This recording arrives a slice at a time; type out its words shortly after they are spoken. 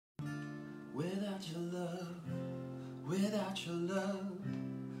Without your love, without your love,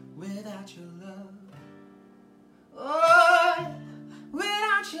 without your love. Oh,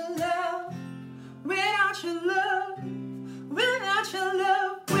 without your love, without your love, without your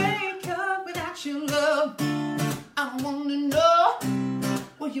love. Wake up without your love. I don't wanna know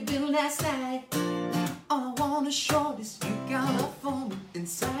where you been last night. All I wanna show is you got love for me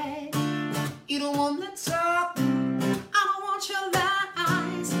inside. You don't wanna talk, I don't want your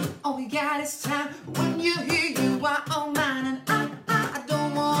lies. All we got is time. When you hear you are all mine, and I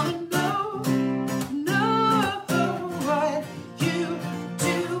don't wanna know what you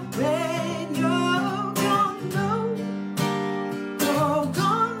do when you're gone. No, you're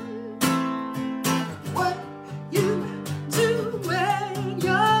gone. What you do when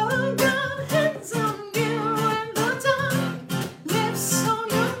you're gone. Hands on you in the dark, lips on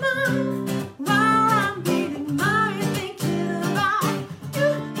your mouth, while I'm beating mine, thinking about you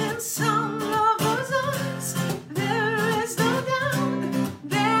in some lover's arms. There is no doubt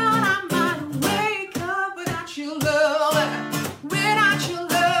that I might wake up without your love, without your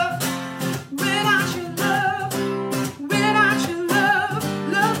love, without your love, without your love,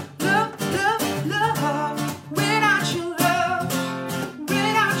 love, love, love, love, without your love,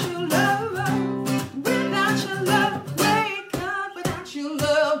 without your love, without your love, wake up without your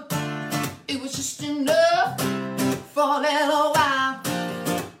love. It was just enough for a little while.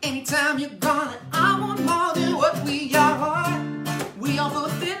 Anytime you're gone, I want more than what we are. We are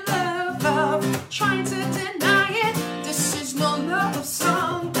both in love, trying to deny it. This is no love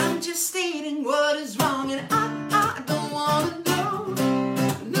song. I'm just stating what is wrong, and I don't wanna know,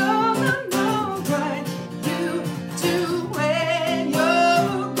 what you do when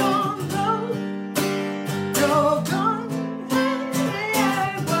you're gone. No, you're gone.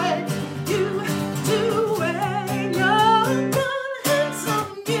 Hey, what you do when you're gone. Hands on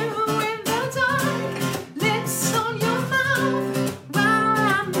you in the dark, lips on your mouth, while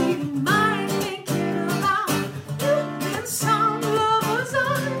I'm beating mine, thinking about you in some lover's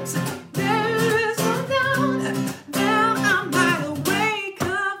arms. There is no doubt that I might wake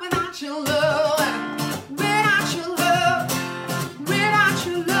up without your love, without your love, without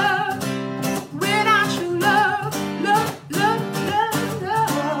your love, without your love, love, love, love,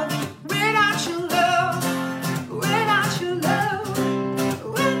 love, without your love, without your love,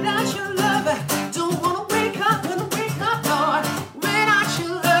 without your love. Don't wanna wake up, Lord, without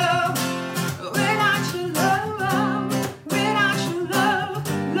your love, without your love, without your love,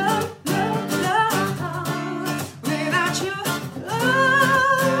 love, love, love, without your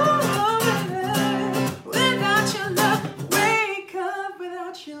love, without your love, wake up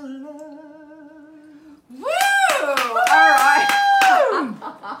without your love. Woo! All right.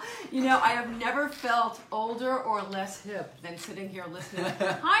 You know, I have never felt older or less hip than sitting here listening.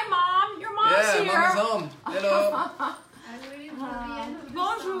 Hi, Mom. Your mom's Yeah, here. Mama's home. Hello. I'm waiting for the end of the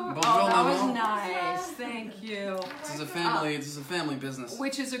Bonjour. Bonjour, Oh, that was Maman. nice. Thank you. This is a family business.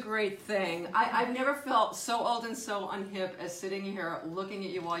 Which is a great thing. I've never felt so old and so unhip as sitting here looking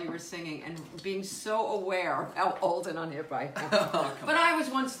at you while you were singing and being so aware of how old and unhip I am. Oh, come But I was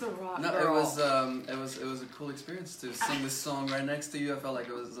once the rock No, girl. it was a cool experience to sing this song right next to you. I felt like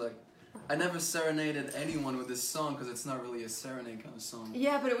it was like I never serenaded anyone with this song because it's not really a serenade kind of song.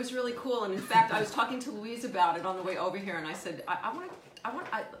 Yeah, but it was really cool. And in fact, I was talking to Louise about it on the way over here, and I said,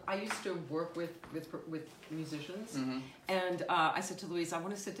 I used to work with musicians, Mm-hmm. and I said to Louise, I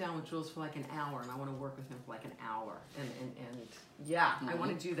want to sit down with Jules for like an hour, and I want to work with him for like an hour, and yeah, I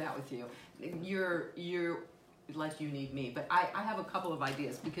want to do that with you. You're like you need me, but I have a couple of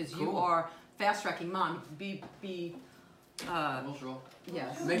ideas because you Cool. are fast tracking Mom. Bonjour.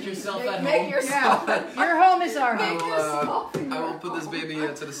 Yes. Make yourself at Make home. yourself. Your home is our I home. will, I will put this baby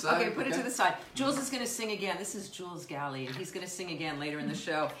to the side. Okay, put it to the side. Jules is going to sing again. This is Jules Galley, and he's going to sing again later in the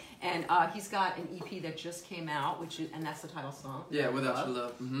show. And he's got an EP that just came out, and that's the title song. Yeah, Without Your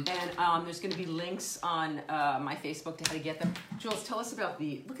Love. Mm-hmm. And there's going to be links on my Facebook to how to get them. Jules, tell us about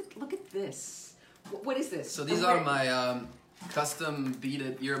look at this. What is this? So these are my custom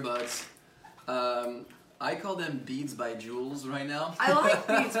beaded earbuds. I call them Beats by Jules right now. I like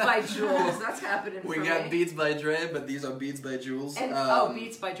Beats by Jules. That's happening We for got me. Beats by Dre, but these are Beats by Jules. And,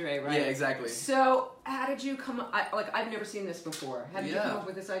 Beats by Dre, right? Yeah, exactly. So, how did you come up? I've never seen this before. How did you Yeah. come up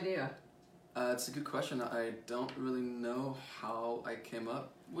with this idea? It's a good question. I don't really know how I came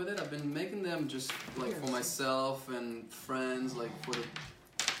up with it. I've been making them just like for myself and friends, like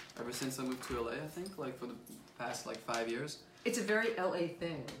ever since I moved to LA, I think, like for the past like 5 years. It's a very LA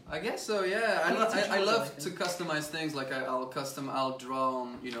thing. I guess so, yeah. It's a I choice, love I think. to customize things. Like I'll draw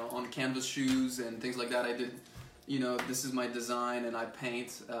on, on canvas shoes and things like that. I did, you know, this is my design and I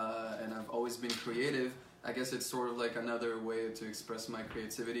paint and I've always been creative, I guess it's sort of like another way to express my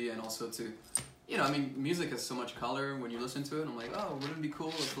creativity and also to, you know, I mean, music has so much color when you listen to it. I'm like, oh, wouldn't it be cool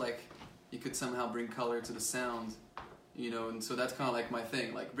if like you could somehow bring color to the sound, you know? And so that's kind of like my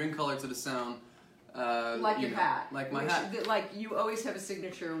thing, like bring color to the sound. Like your hat. Like my hat. Like you always have a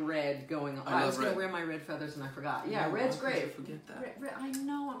signature red going on. I was love going to red. wear my red feathers and I forgot. Yeah, No, red's how could you great. forget that? Red, I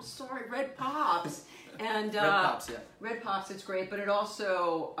know, I'm sorry. Red pops. And Red pops, yeah. Red pops, it's great, but it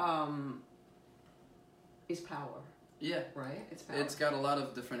also is power, Yeah. right? It's power. It's got a lot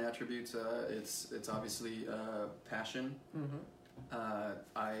of different attributes. It's obviously passion.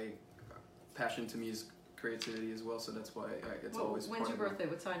 Passion to me is creativity as well, so that's why it's always When's part your of me. birthday?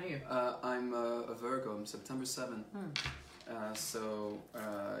 What sign are you? I'm a Virgo. I'm September 7th.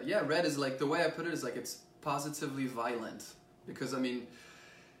 Yeah, red is like, the way I put it is like it's positively violent, because I mean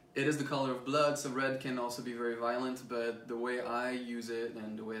it is the color of blood, so red can also be very violent, but the way I use it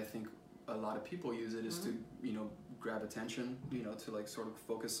and the way I think a lot of people use it is to, you know, grab attention, you know, to like sort of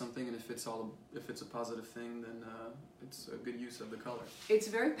focus something, and if it's a positive thing, then it's a good use of the color. It's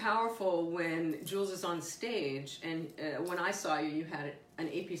very powerful when Jules is on stage, and when I saw you, you had an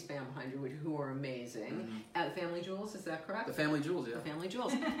 8-piece band behind you, who are amazing. At Family Jewels, is that correct? The Family Jewels, yeah. The Family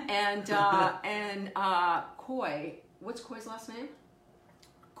Jewels. and Koi, what's Koi's last name?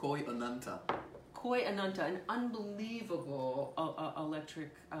 Koi Ananta. Koi Ananta, an unbelievable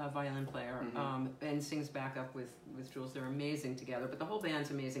electric violin player, and sings back up with Jules. They're amazing together, but the whole band's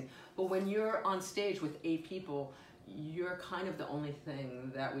amazing. But when you're on stage with 8 people, you're kind of the only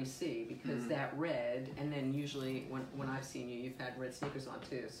thing that we see, because that red, and then usually when I've seen you, you've had red sneakers on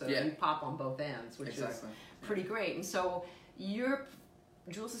too, so you pop on both ends, which is pretty great. And so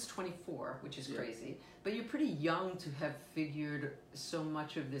Jules is 24, which is crazy, but you're pretty young to have figured so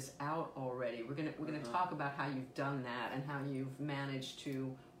much of this out already. We're gonna talk about how you've done that and how you've managed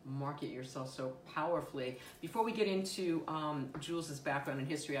to market yourself so powerfully. Before we get into Jules's background and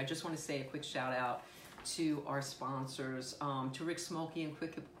history, I just want to say a quick shout out to our sponsors, to Rick Smolke and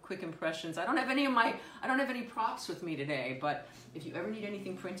Quick Impressions. I don't have any props with me today, but if you ever need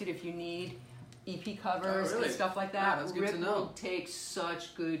anything printed, if you need EP covers and stuff like that, that's good Rick to know. will take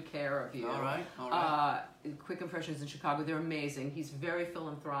such good care of you. All right. Quick Impressions in Chicago, they're amazing. He's very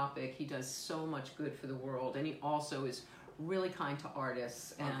philanthropic. He does so much good for the world, and he also is really kind to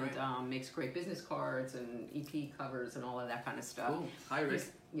artists and makes great business cards and EP covers and all of that kind of stuff. Cool. Hi, Rick.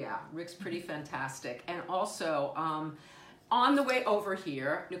 Rick's pretty fantastic. And also, on the way over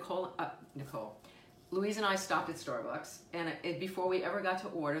here, Nicole, Louise and I stopped at Starbucks, and before we ever got to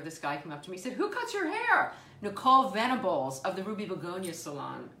order, this guy came up to me and said, "Who cuts your hair?" Nicole Venables of the Ruby Begonia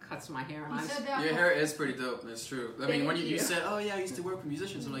Salon cuts my hair. And Your hair is pretty dope. It's true. I mean, when you you. said, "Oh yeah, I used to work with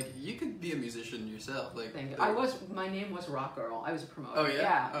musicians," I'm like, you could be a musician yourself. Like, Thank you. My name was Rock Girl. I was a promoter. Oh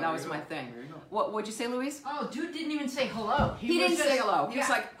yeah. That was my thing. There you go. What'd you say, Louise? Oh, dude didn't even say hello. He didn't say hello. He was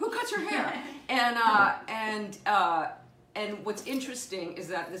like, "Who cuts your hair?" And what's interesting is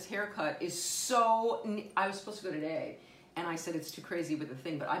that this haircut is so. I was supposed to go today, and I said it's too crazy with the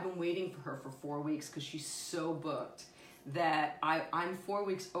thing, but I've been waiting for her for 4 weeks because she's so booked that I'm 4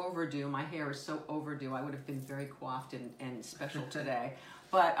 weeks overdue. My hair is so overdue. I would have been very coiffed and special today.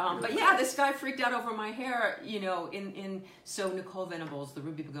 But yeah, this guy freaked out over my hair, you know, so Nicole Venables, the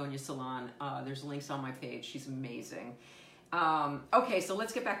Ruby Begonia Salon, there's links on my page. She's amazing. Okay, so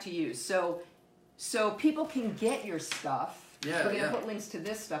let's get back to you. So people can get your stuff. Yeah, We're gonna put links to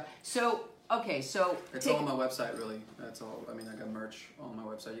this stuff. So it's all on my website, really. That's all. I mean, I got merch on my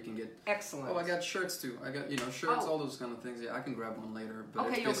website. You can get. Excellent. Oh, I got shirts too. I got shirts, all those kind of things. Yeah, I can grab one later. But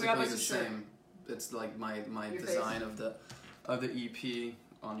Okay, it's you'll grab basically us the a shirt. same. It's like my Your design of the EP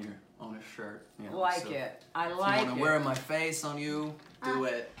on a shirt. You know, it. I if like you want it. to wear my face on you, do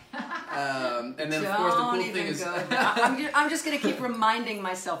it. And then of course the Don't cool even thing is. go there. I'm just gonna keep reminding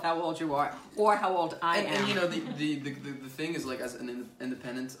myself how old you are or how old I am. And you know the thing is, like, as an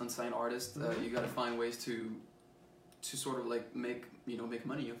independent unsigned artist, you got to find ways to sort of like make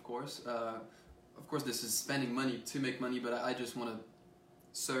money. Of course, this is spending money to make money, but I just want to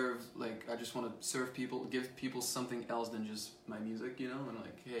serve people, give people something else than just my music, you know, and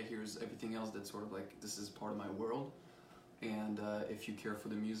like, hey, here's everything else that's sort of like, this is part of my world, and if you care for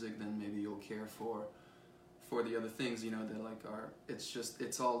the music, then maybe you'll care for the other things, you know, that like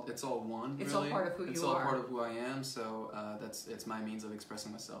it's all one. It's really. all part of who it's you all are. part of who I am. So it's my means of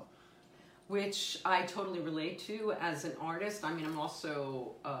expressing myself. Which I totally relate to as an artist. I mean, I'm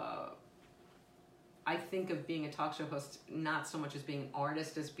also. I think of being a talk show host not so much as being an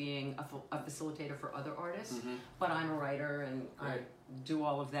artist as being a facilitator for other artists, but I'm a writer and I do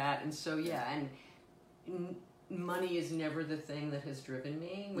all of that, and so yeah, and money is never the thing that has driven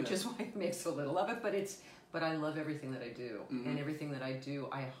me, which Yeah. is why it makes so little of it. But I love everything that I do, Mhm. and everything that I do,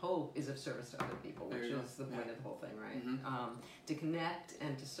 I hope, is of service to other people, There which you go. is the point of the whole thing, right? Mhm. To connect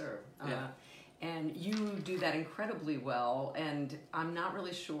and to serve. Yeah. And you do that incredibly well, and I'm not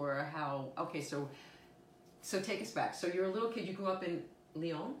really sure how. Okay, so take us back. So you're a little kid. You grew up in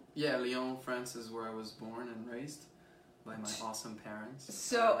Lyon. Yeah, Lyon, France is where I was born and raised by my awesome parents.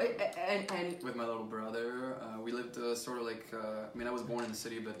 So and With my little brother, we lived sort of like. I mean, I was born in the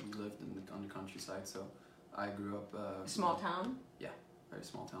city, but we lived on the countryside. So I grew up. small town. Very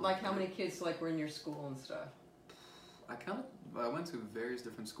small town. Like how many kids like were in your school and stuff? I went to various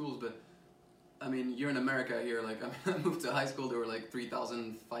different schools, but I mean, you're in America here. Like, I mean, I moved to high school. There were like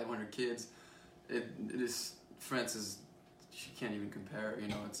 3,500 kids. It is France is. You can't even compare. You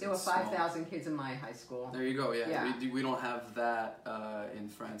know, There were it's small. 5,000 kids in my high school. There you go. Yeah, Yeah. we don't have that in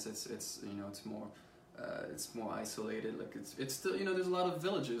France. It's you know it's more isolated. Like it's still there's a lot of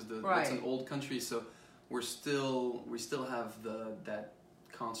villages. Right. It's an old country, so we still have that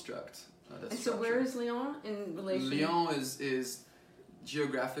construct. That And so structure. where is Lyon in relation? Lyon is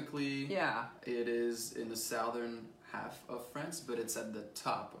geographically Yeah. it is in the southern half of France, but it's at the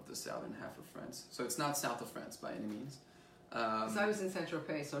top of the southern half of France. So it's not south of France by any means. Because I was in Saint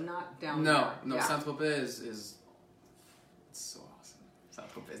Tropez, so not down No, there. no, Yeah. Saint Tropez is it's so awesome. Saint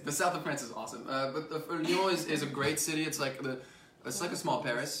Tropez, the south of France is awesome. But Lyon is a great city. It's like a small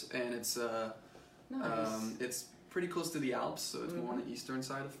Paris, and Nice. it's pretty close to the Alps, so it's more on the eastern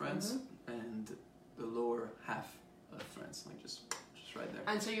side of France, Mm-hmm. and the lower half of France, like just right there.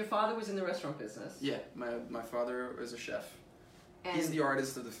 And so your father was in the restaurant business. Yeah, my father is a chef. And He's the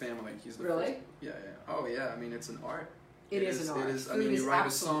artist of the family. He's the Really? first- yeah. Oh yeah. I mean, it's an art. It is an art. It is. I Food mean, is you write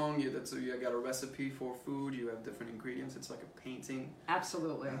absolute- a song. You got a recipe for food. You have different ingredients. It's like a painting.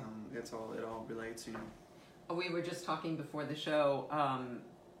 Absolutely. It all relates. You know. We were just talking before the show.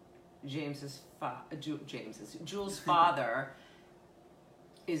 Jules' father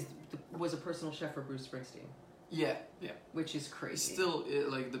was a personal chef for Bruce Springsteen, Yeah. which is It's crazy. still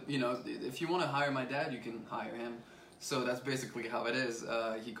if you want to hire my dad, you can hire him. So that's basically how it is.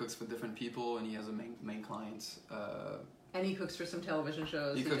 He cooks for different people, and he has a main client. And he cooks for some television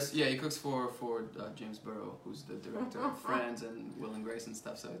shows. He cooks. does- Yeah, he cooks for James Burrow, who's the director of Friends and Will and Grace and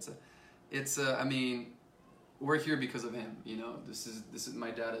stuff. So it's. I mean, we're here because of him. You know, this is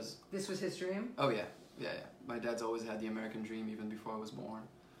my dad is. This was his dream. Oh yeah. My dad's always had the American dream even before I was born.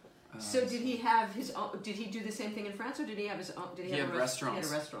 So did he have his own? Did he do the same thing in France, or did he have his own? Did He have had a restaurants.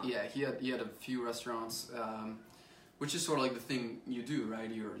 He had a restaurant. Yeah, he had a few restaurants, which is sort of like the thing you do, right?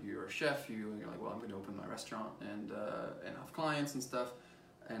 You're a chef. You're like, well, I'm going to open my restaurant and have clients and stuff,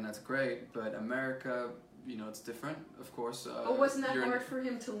 and that's great. But America, it's different, of course. But wasn't that you're in- hard for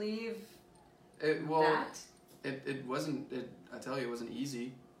him to leave Well, that? it wasn't. I tell you, it wasn't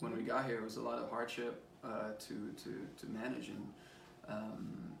easy when we got here. It was a lot of hardship to manage, and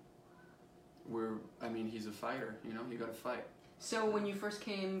he's a fighter. You got to fight. So when you first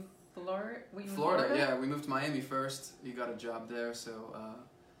came, Florida, were you in Florida, yeah, we moved to Miami first. He got a job there, so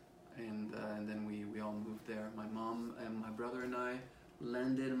and then we all moved there. My mom and my brother and I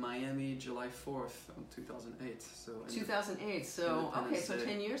landed in Miami July 4th, 2008. So 2008. So Independence so Day.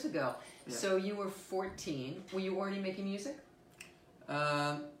 10 years ago. Yeah. So you were 14. Were you already making music?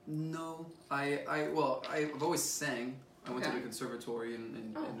 No, I've always sang. I went to Okay. the conservatory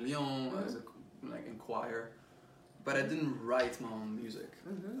in Oh. Lyon as in choir, but I didn't write my own music.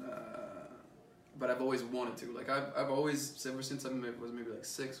 But I've always wanted to. Like I've always, ever since I was maybe like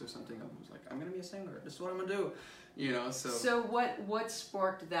 6 or something, I was like, I'm gonna be a singer. This is what I'm gonna do. So what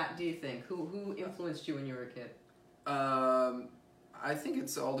sparked that? Do you think? Who influenced you when you were a kid? I think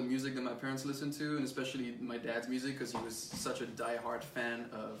it's all the music that my parents listened to, and especially my dad's music, because he was such a die-hard fan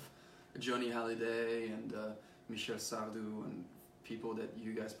of Johnny Hallyday and Michel Sardou and people that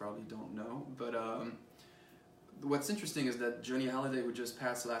you guys probably don't know. But what's interesting is that Johnny Hallyday, who just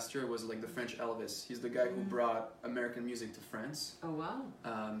passed last year, was like the French Elvis. He's the guy who brought American music to France. Oh wow.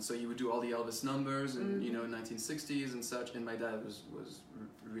 So he would do all the Elvis numbers and 1960s and such. And my dad was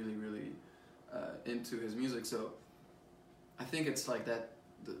really into his music. So I think it's like that,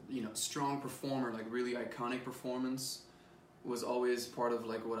 strong performer, like really iconic performance, was always part of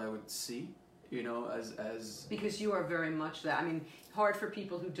like what I would see. As Because you are very much that. I mean, hard for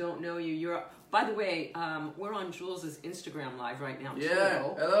people who don't know you. You're. By the way, we're on Jules' Instagram live right now. yeah,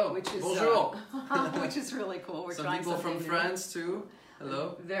 too, hello, which is bonjour. which is really cool. We're Some trying people from something new. France too.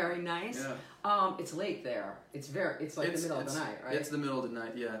 Hello. Very nice. Yeah. It's late there. It's like the middle of the night, right? It's the middle of the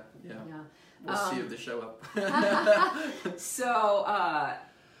night. Yeah. Yeah. We'll see if they show up. So,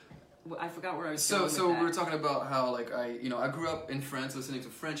 I forgot where I was So going so with we were that. talking about how like I grew up in France listening to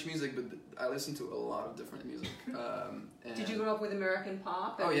French music, but I listened to a lot of different music. And Did you grow up with American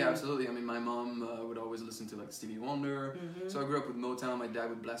pop? Oh yeah, absolutely. I mean, my mom would always listen to like Stevie Wonder. So I grew up with Motown. My dad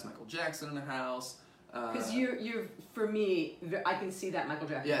would blast Michael Jackson in the house. Because you're for me, I can see that Michael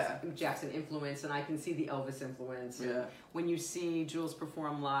Jackson Yeah. Jackson influence, and I can see the Elvis influence. And Yeah. when you see Jules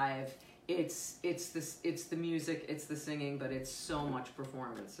perform live, it's the music, it's the singing, but it's so much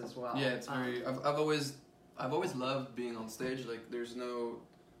performance as well. Yeah, it's very. I've always loved being on stage. Like, there's no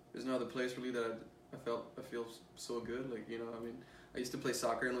other place really that I feel so good. Like, you know, I mean, I used to play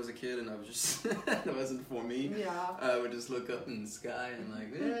soccer when I was a kid, and I was just it wasn't for me. Yeah. I would just look up in the sky and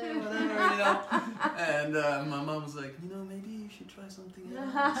like, yeah, whatever, you know. And my mom was like, you know, maybe you should try something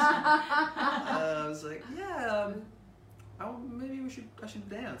else. I was like, yeah, maybe I should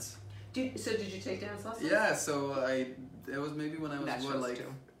dance. Did you take dance lessons? Yeah, so it was maybe when I was That what, shows like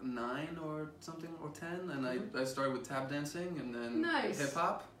too. 9 or something, or 10, and I started with tap dancing and then Nice. hip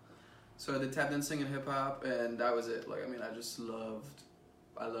hop. So I did tap dancing and hip hop, and that was it. Like, I mean, I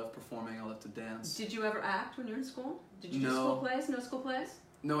love performing. I love to dance. Did you ever act when you were in school? Did you do No. school plays? No school plays?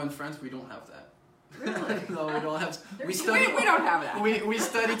 No, in France we don't have that. Really? No, we don't have. We we study. don't have that. We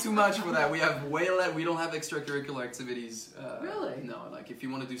study too much for that. We have way less. We don't have extracurricular activities. Really? No, like if you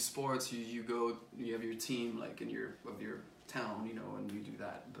want to do sports, you go. You have your team, like in your town, you know, and you do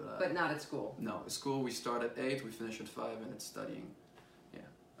that. But not at school. No, at school we start at 8, we finish at 5, and it's studying. Yeah.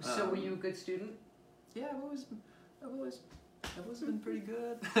 So were you a good student? Yeah, I've always been pretty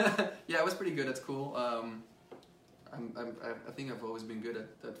good. Yeah, I was pretty good at school. I think I've always been good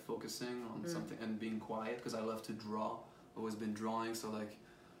at focusing on something and being quiet because I love to draw. Always been drawing, so like,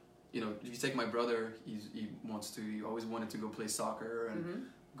 you know, if you take my brother, he always wanted to go play soccer and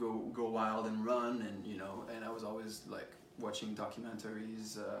go wild and run, and you know, and I was always like watching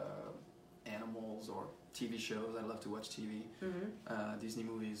documentaries, animals or TV shows. I love to watch TV, Disney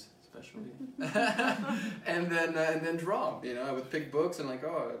movies especially, and then draw. You know, I would pick books and like,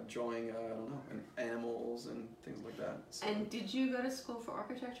 drawing, I don't know, animals and things like that. So. And did you go to school for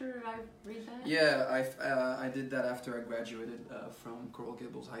architecture? Did I read that? Yeah, I did that after I graduated from Coral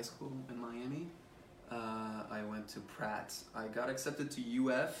Gables High School in Miami. I went to Pratt. I got accepted to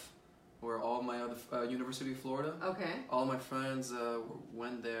UF, where all my other University of Florida. Okay. All my friends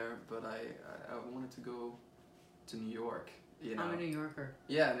went there, but I wanted to go to New York. You know. I'm a New Yorker.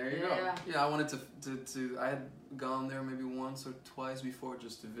 Yeah, there you Yeah. go. Yeah, I wanted to. I had gone there maybe once or twice before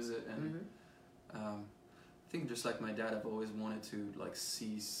just to visit, and I think just like my dad, I've always wanted to like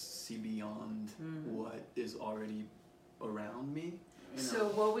see beyond what is already around me. You know? So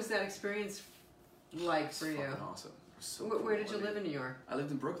what was that experience like It's for you? fucking awesome. So Where did cool. you live in New York? I lived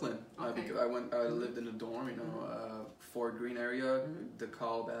in Brooklyn. Okay. I lived in a dorm, you know, Fort Greene area,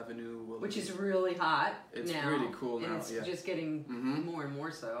 DeKalb Avenue. Which is really hot It's now. really cool and now, it's yeah. just getting more and more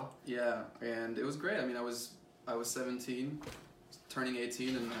so. Yeah, and it was great. I mean, I was 17, turning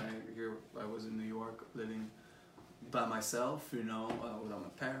 18, and I was in New York living by myself, you know, without my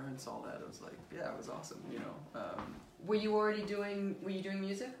parents, all that. It was like, yeah, it was awesome, you know. Were you doing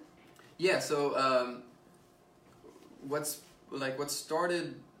music? Yeah, so what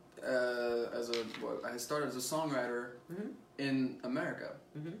started I started as a songwriter in America.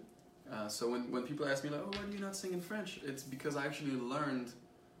 So when people ask me like, why do you not sing in French? It's because I actually learned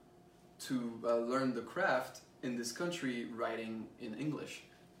to learn the craft in this country writing in English.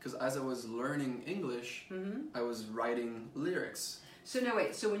 Because as I was learning English, I was writing lyrics. So no,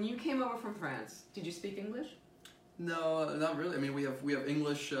 wait. So when you came over from France, did you speak English? No, not really. I mean, we have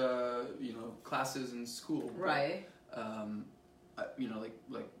English, classes in school. Right.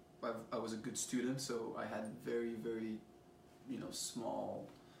 I was a good student, so I had very, very, small.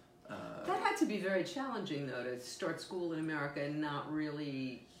 That had to be very challenging, though, to start school in America and not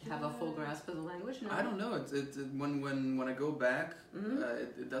really have a full grasp of the language. No? I don't know. When I go back,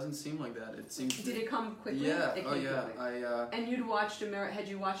 it doesn't seem like that. It seems. Did it come quickly? Yeah. It Oh came yeah. quickly. And had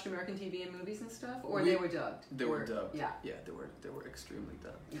you watched American TV and movies and stuff, or they were dubbed? They were dubbed. Yeah. Yeah, they were extremely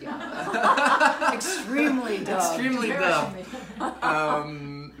dubbed. Yeah. Extremely dubbed. Extremely dubbed.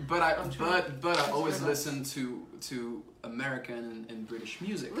 Embarrassing But I always listened to American and British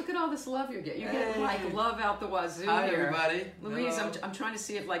music. Look at all this love you're getting. You're getting Hey. like love out the wazoo Hi here. everybody. Louise, Hello. I'm trying to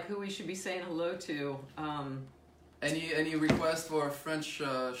see if who we should be saying hello to. Any request for a French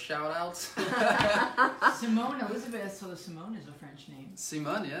shout out? Simone Elizabeth, so Simone is a French name.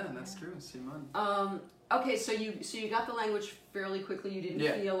 Simone, yeah, that's true. Simone. Okay, so you got the language fairly quickly. You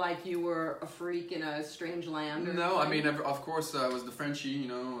didn't feel like you were a freak in a strange land. Or No, I anything? mean, of course, I was the Frenchie,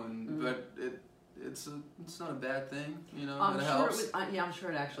 and but it's not a bad thing, you know. I'm it sure helps. it was, yeah, I'm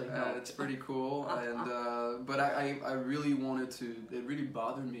sure it actually helped. It's pretty cool, and but I really wanted to. It really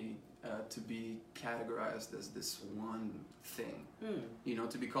bothered me to be categorized as this one thing, you know,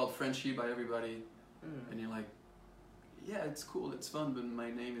 to be called Frenchie by everybody, and you're like, yeah, it's cool, it's fun, but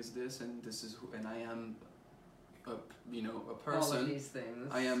my name is this, and this is who, and I am, a person. All of these things.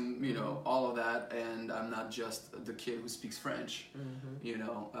 I am, all of that, and I'm not just the kid who speaks French, you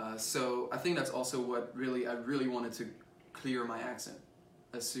know. So I think that's also what I really wanted to clear my accent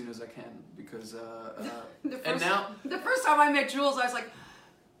as soon as I can, because the first time I met Jules, I was like,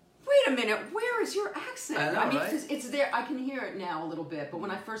 wait a minute, where is your accent? I know, mean, right? it's there. I can hear it now a little bit, but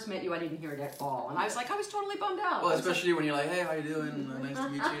when I first met you, I didn't hear it at all, and I was totally bummed out. Well, especially when you're like, hey, how you doing? Nice to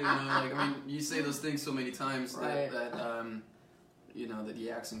meet you. You know, like, I mean, you say those things so many times Right. that that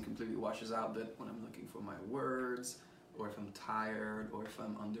the accent completely washes out. But when I'm looking for my words, or if I'm tired, or if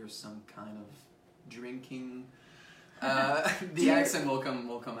I'm under some kind of drinking, the accent will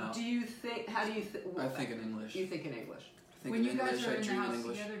come out. Do you think? How do you think? I think in English. You think in English? I think When in you guys English, are I in the dream in house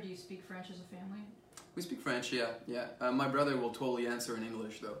English. together, do you speak French as a family? We speak French, yeah. My brother will totally answer in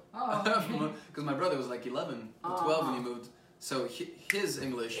English though. Oh, okay. Because my brother was like 11 or 12 when he moved, so his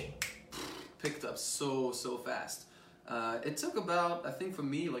English picked up so fast. It took about, I think for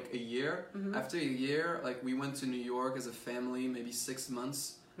me, like a year. After a year, like we went to New York as a family, maybe 6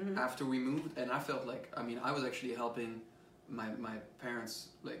 months after we moved, and I felt like, I was actually helping my parents,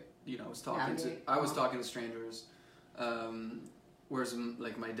 like, I was talking to strangers. Whereas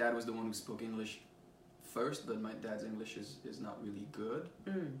like my dad was the one who spoke English first, but my dad's English is not really good.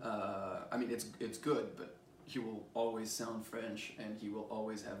 It's good, but he will always sound French, and he will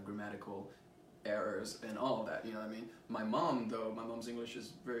always have grammatical errors and all of that. You know what I mean? My mom's English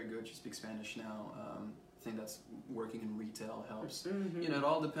is very good. She speaks Spanish now. I think that's working in retail helps. It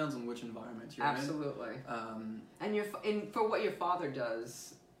all depends on which environment you're Absolutely. And for what your father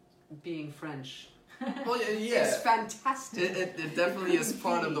does, being French. Well, yeah. It's fantastic. It definitely is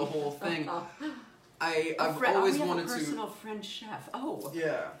part of the whole thing. I've always wanted to. Personal French chef. Oh.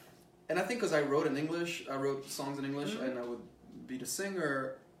 Yeah, and I think because I wrote in English, I wrote songs in English, and I would be the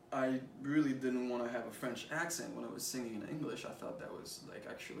singer. I really didn't want to have a French accent when I was singing in English. I thought that was like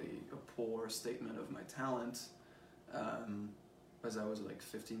actually a poor statement of my talent, as I was like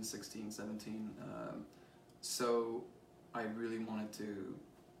 15, 16, 17. So I really wanted to.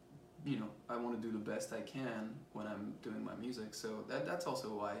 I want to do the best I can when I'm doing my music. So that's also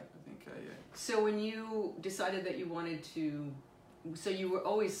why I think So when you decided that you wanted to, so you were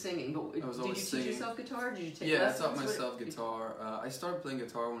always singing, but I was did you always teach singing. yourself guitar? Did you take I lessons? taught myself guitar. I started playing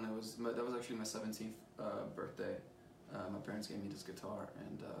guitar when that was actually my 17th birthday. My parents gave me this guitar,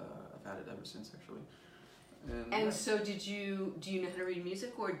 and I've had it ever since, actually. And so do you know how to read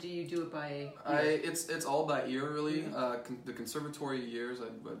music, or do you do it by it's all by ear, really. The conservatory years, I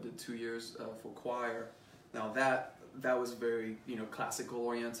did 2 years for choir. Now that was very classical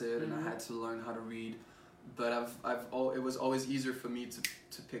oriented, and I had to learn how to read. But it was always easier for me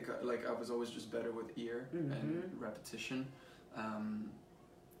to pick up. Like I was always just better with ear and repetition.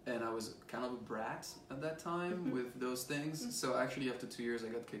 And I was kind of a brat at that time with those things. So actually, after 2 years, I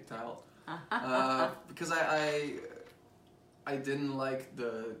got kicked out. Because I didn't like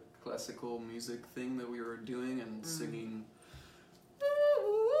the classical music thing that we were doing and singing,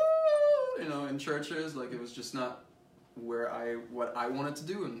 in churches. Like it was just not what I wanted to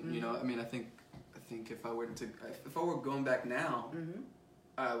do. And I think if I were going back now,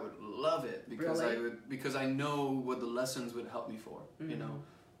 I would love it because I know what the lessons would help me for.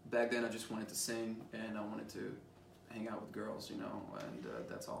 Back then I just wanted to sing and I wanted to hang out with girls, and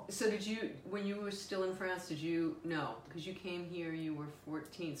that's all. So when you were still in France, no, because you came here, you were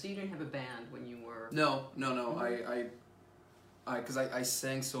 14, so you didn't have a band when you were... No, because I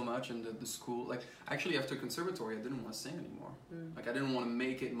sang so much in the school, like, actually after conservatory, I didn't want to sing anymore. Like, I didn't want to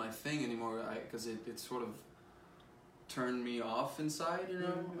make it my thing anymore, because it sort of turned me off inside,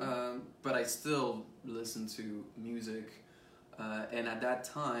 but I still listened to music. And at that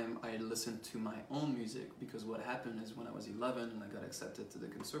time, I listened to my own music, because what happened is when I was 11 and I got accepted to the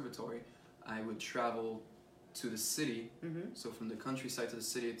conservatory, I would travel to the city. So from the countryside to the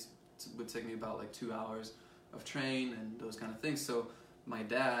city, it would take me about like 2 hours of train and those kind of things. So my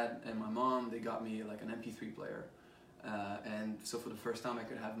dad and my mom, they got me like an MP3 player. And so for the first time, I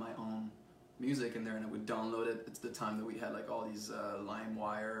could have my own music in there, and I would download it. It's the time that we had like all these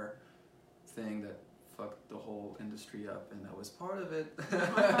LimeWire thing that fucked the whole industry up, and I was part of it,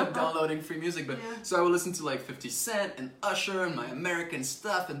 downloading free music. But so I would listen to like 50 Cent and Usher and my American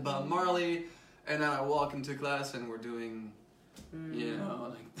stuff and Bob Marley, and then I walk into class and we're doing,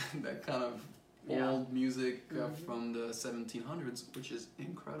 like that kind of Yeah. old music Mhm. from the 1700s, which is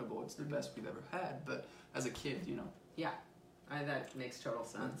incredible. It's the best we've ever had. But as a kid, you know. Yeah, that makes total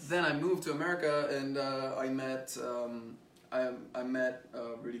sense. Then I moved to America, and I met I met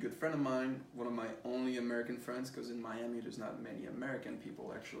a really good friend of mine, one of my only American friends, because in Miami there's not many American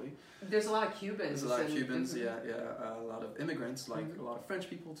people actually. There's a lot of Cubans. There's a lot of and- Cubans, Mhm. yeah, a lot of immigrants, like Mhm. a lot of French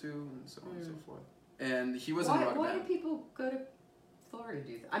people too, and so on and so Mm. forth. And he was in a Why, rock why do band. people go to Florida?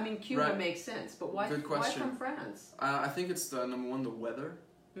 Do you I mean, Cuba Right. makes sense, but why? Good Why question. from France? I think it's the number one, the weather.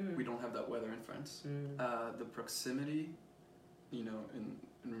 Mm. We don't have that weather in France. Mm. The proximity, you know,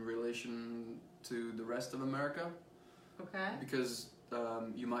 in relation to the rest of America, Okay. because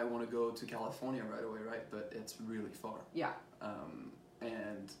you might want to go to California right away, right? But it's really far. Yeah.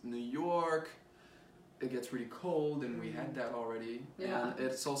 And New York, it gets really cold, and we had that already. Yeah. And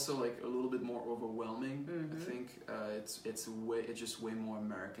it's also like a little bit more overwhelming. Mhm. I think it's just way more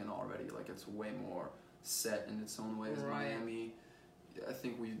American already. Like it's way more set in its own ways. Right. Miami, I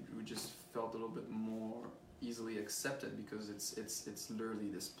think we just felt a little bit more easily accepted because it's literally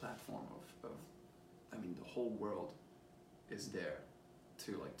this platform of I mean the whole world is there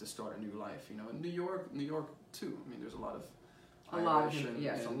to start a new life, you know. And New York too. I mean there's a lot of A lot of Irish im- and-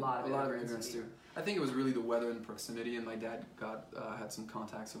 yes, a and lot of immigrants immigrants here. too. I think it was really the weather and proximity, and my dad had some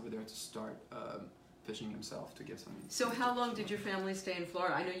contacts over there to start pitching himself to get some. So how long did your family stay in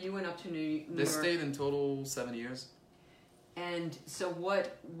Florida? I know you went up to New They York. stayed in total 7 years. And so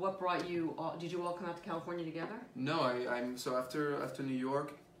what brought you all, did you all come out to California together? No, I'm so after New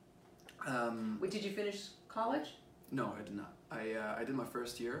York. Wait, did you finish college? No, I did not. I did my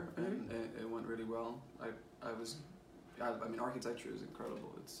first year, and Mm-hmm. it went really well. I mean, architecture is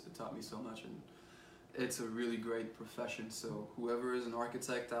incredible. It taught me so much, and it's a really great profession. So whoever is an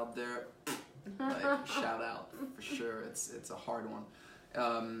architect out there, like shout out for sure. It's a hard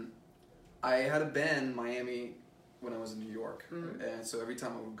one. I had a band in Miami when I was in New York, Mhm. and so every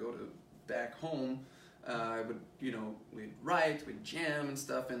time I would go to back home, I would, you know, we'd write, we'd jam and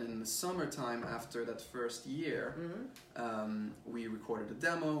stuff. And in the summertime, after that first year, Mm-hmm. we recorded a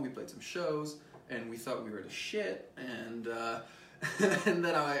demo, we played some shows, and we thought we were the shit. And and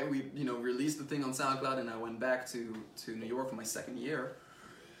then we released the thing on SoundCloud, and I went back to New York for my second year.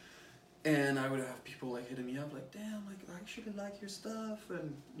 And I would have people like hitting me up like, damn, like I actually like your stuff,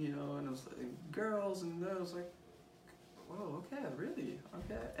 and you know, and it was like girls, and I was like, whoa, okay, really,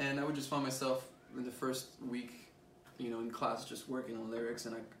 okay. And I would just find myself in the first week, you know, in class just working on lyrics,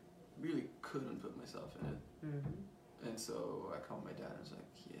 and I really couldn't put myself in it. Mm-hmm. And so I called my dad and was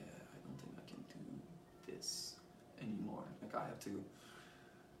like, yeah, I don't think I can do this anymore. Like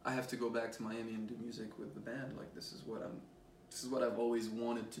I have to go back to Miami and do music with the band. Like this is what I've always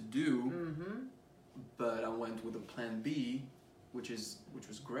wanted to do. Mm-hmm. But I went with a plan B, which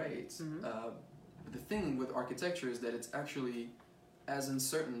was great. Mhm. But the thing with architecture is that it's actually as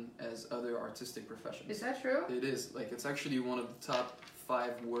uncertain as other artistic professions. Is that true? It is. Like it's actually one of the top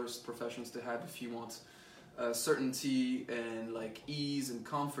 5 worst professions to have if you want certainty and like ease and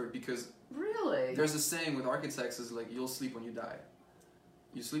comfort, because Really? there's a saying with architects is like you'll sleep when you die.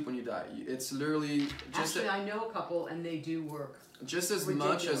 You sleep when you die. It's literally just Actually, I know a couple, and they do work. just as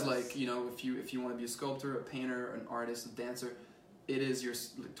much as ridiculous. like, you know, if you want to be a sculptor, a painter, an artist, a dancer, it is your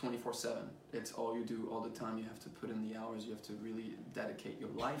 24/7. It's all you do all the time. You have to put in the hours. You have to really dedicate your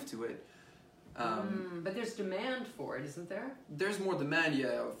life to it. But there's demand for it, isn't there? There's more demand,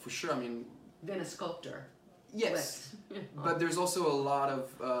 yeah, for sure. I mean, Than a sculptor. yes, but there's also a lot of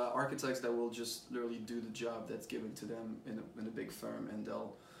architects that will just literally do the job that's given to them in a big firm, and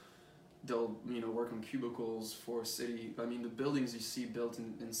they'll work on cubicles for a city. I mean, the buildings you see built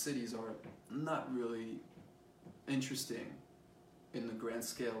in cities are not really interesting in the grand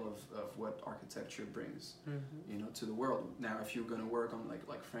scale of what architecture brings, Mm-hmm. you know, to the world. Now, if you're going to work on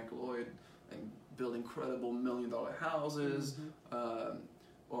like Frank Lloyd and build incredible $1 million houses,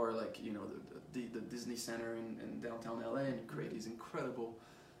 or like, you know, the Disney Center in downtown LA, and you create these incredible.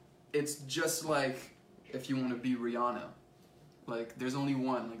 It's just like if you want to be Rihanna, like there's only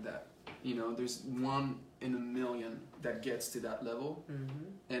one like that. You know, there's one in a million that gets to that level,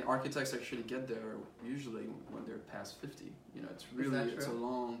 Mm-hmm. and architects actually get there usually when they're past 50. You know, it's really that it's a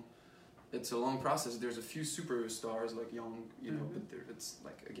true? it's a long process. There's a few superstars like Young, you know, Mhm. but it's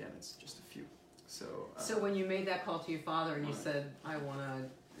like again, it's just a few. So. So when you made that call to your father and you Right. said, I want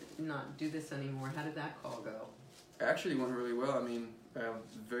to not do this anymore, how did that call go? It actually went really well. I mean, I have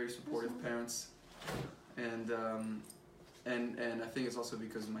very supportive parents, and I think it's also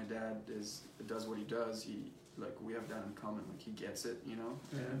because my dad does what he does. We have that in common. Like he gets it, you know.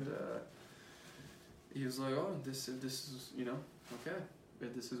 Mhm. And he was like, "Oh, this is, you know, okay."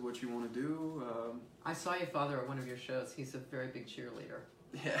 if this is what you want to do. I saw your father at one of your shows. He's a very big cheerleader.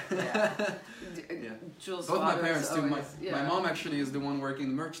 Yeah. Yeah. Yeah. Jules' Both my father is parents too. always- My mom actually is the one working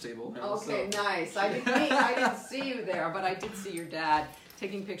the merch table. now, Okay, so- nice. I didn't see you there, but I did see your dad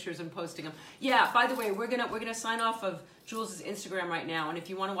taking pictures and posting them. Yeah. By the way, we're gonna sign off of Jules' Instagram right now, and if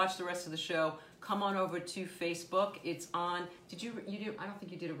you want to watch the rest of the show, come on over to Facebook. It's on. Did you do? I don't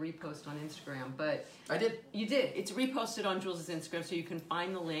think you did a repost on Instagram, but I did. you did. It's reposted on Jules' Instagram, so you can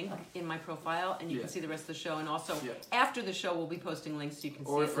find the link in my profile, and you Yeah. can see the rest of the show. And also, Yeah. after the show, we'll be posting links so you can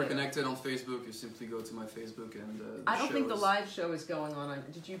see Or it if we're later. connected on Facebook, you simply go to my Facebook and. The I don't think the shows- live show is going on.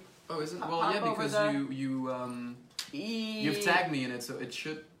 Did you? Oh, is it? Pop Well, yeah, over because the- you've tagged me in it, so it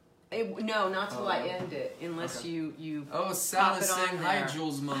should. No, not till I Oh. end it, unless Okay. you. Oh, Sal Pop is it on saying hi, there.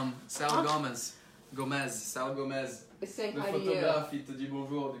 Jules' mom. Sal Gomez. Sal Gomez. It's saying Le hi to you. photographe, il te dit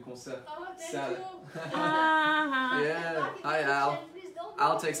bonjour du concert. Oh, thank Sal. you. Yeah. Hi, Al.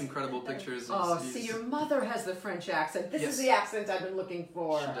 Al takes incredible pictures. Oh, He's- see, your mother has the French accent. This Yes. is the accent I've been looking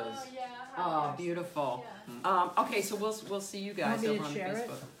for. She does. Oh, yeah. Oh, beautiful. Okay, so we'll see you guys Want me to over on share it?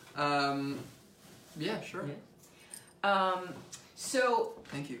 Facebook. Yeah, sure. Yeah. So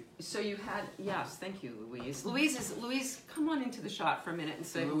Thank you. you had thank you, Louise. Louise, come on into the shot for a minute and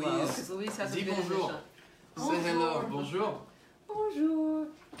say hello, Louise, because Louise hasn't dis been in the bonjour. shot. Say hello. Bonjour. Bonjour.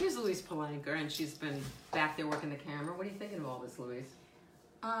 Here's Louise Palenka, and she's been back there working the camera. What are you thinking of all this, Louise?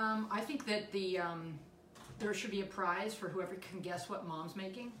 I think that there should be a prize for whoever can guess what Mom's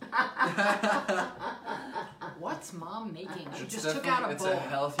making. What's Mom making? She It's just took out a It's bowl. a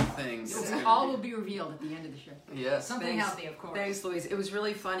healthy thing. All will be revealed at the end of the show. Yes. Something Thanks. healthy, of course. Thanks, Louise. It was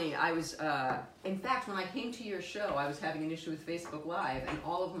really funny. I was, in fact, when I came to your show, I was having an issue with Facebook Live, and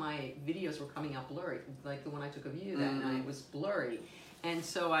all of my videos were coming up blurry. Like the one I took of you that night was blurry. And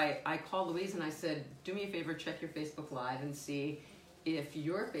so I called Louise and I said, do me a favor, check your Facebook Live and see if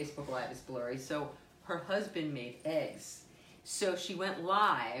your Facebook Live is blurry. So her husband made eggs. So she went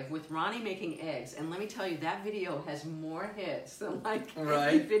live with Ronnie making eggs, and let me tell you, that video has more hits than like any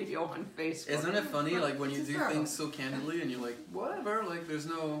Right. video on Facebook. Isn't it funny, like when you It's do terrible. things so candidly and you're like, whatever, like there's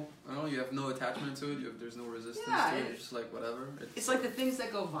no, I don't know, you have no attachment to it, there's no resistance Yeah, to it, it- you're just like, whatever. It's like the things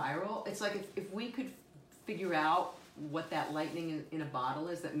that go viral. It's like if we could figure out what that lightning in a bottle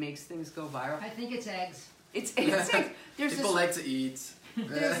is that makes things go viral. I think it's eggs. It's like there's People this like to eat.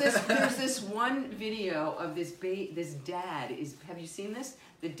 there's this one video of this dad is. Have you seen this?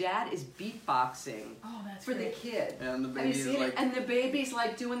 The dad is beatboxing Oh, that's for great. the kid. And the Have you baby is seen it? like, And the baby's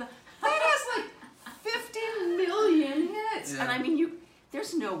like doing the. That has like 50 million hits, Yeah. and I mean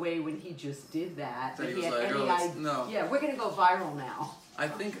there's no way when he just did that That he he was had like, any oh, let's- idea. no. Yeah, we're gonna go viral now. I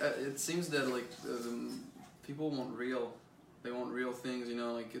think it seems that like people want real. They want real things, you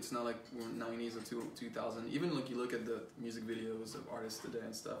know. Like it's not like we're 90s or 2000. Even like you look at the music videos of artists today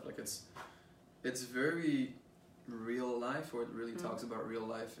and stuff. Like it's very real life, or it really talks about real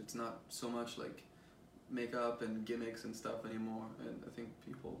life. It's not so much like makeup and gimmicks and stuff anymore. And I think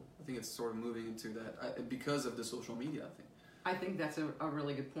it's sort of moving into that because of the social media. I think. I think that's a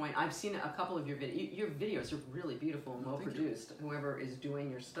really good point. I've seen a couple of your videos. Your videos are really beautiful and Oh, well thank you. produced. Whoever is doing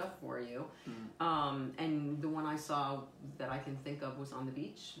your stuff for you, Mm. and the one I saw that I can think of was on the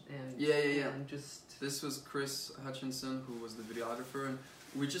beach, and Yeah. and just This was Chris Hutchinson, who was the videographer, and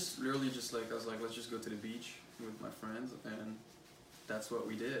we just literally just like I was like, let's just go to the beach with my friends, and that's what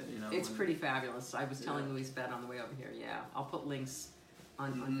we did. You know. it's and- pretty fabulous. I was telling Yeah. Louise Bet on the way over here. Yeah, I'll put links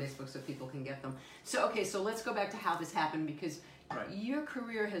on Mhm. Facebook so people can get them. So okay, so let's go back to how this happened, because Right. your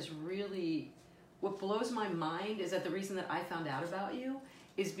career has really. What blows my mind is that the reason that I found out about you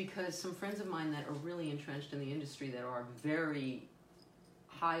is because some friends of mine that are really entrenched in the industry that are very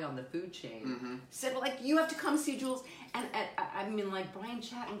high on the food chain Mhm. said, well, like, you have to come see Jules. And I mean, like, Brian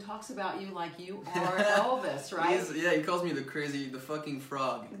Chatton talks about you like you are Elvis, right? He calls me the fucking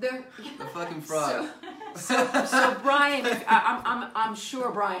frog. They're- The fucking frog. So Brian, I'm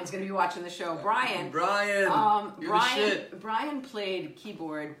sure Brian's going to be watching the show. Brian, Brian, you're Brian, the shit. Brian played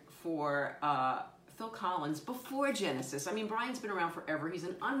keyboard for Phil Collins before Genesis. I mean, Brian's been around forever. He's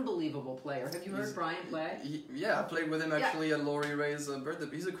an unbelievable player. Have you heard Brian play? Yeah, I played with him actually at Laurie Ray's birthday.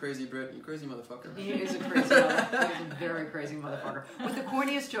 He's a crazy crazy motherfucker. He is a crazy, he's a very crazy motherfucker with the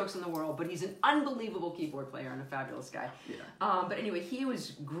corniest jokes in the world. But he's an unbelievable keyboard player and a fabulous guy. Yeah. But anyway, he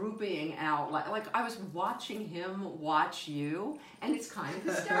was grouping out like I was watching him watch you, and it's kind of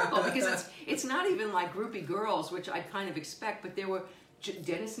hysterical because it's not even like groupie girls, which I kind of expect, but there were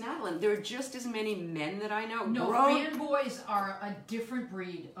Dennis Nadlin. There are just as many men that I know. No, grown- fanboys are a different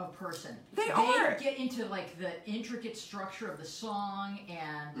breed of person. They are. get into like the intricate structure of the song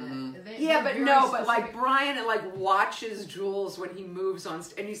and Yeah, they're but very no, but like specific. Brian like watches Jules when he moves on,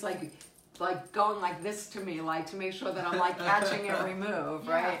 and he's like going like this to me, like to make sure that I'm like catching every move,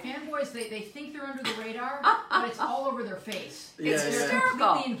 right? Yeah, fanboys, they think they're under the radar, but it's all over their face. Yeah, It's yeah. They're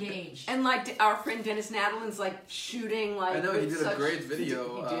hysterical. completely engaged. And like our friend Dennis Nadlin's like shooting like. I know he with did a such- great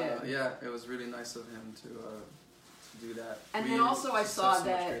video. He did. Yeah, it was really nice of him to do that. And We then also I just saw have so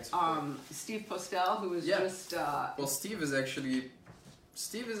much great that support. Steve Postel, who was Yeah. just Well, Steve is actually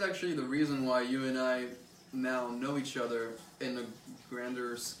the reason why you and I now know each other in the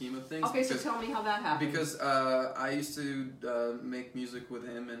grander scheme of things. okay. So because, tell me how that happened. because I used to make music with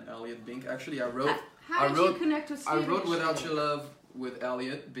him and Elliot Bink. Actually, I wrote How did you connect with Steve? I wrote initially? Without Your Love with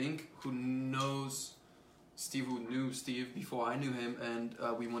Elliot Bink, who knew Steve before I knew him, and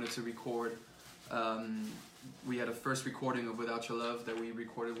we wanted to record. We had a first recording of Without Your Love that we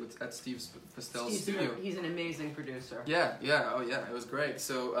recorded at Steve Postel's studio. He's an amazing producer. Yeah, oh yeah, it was great.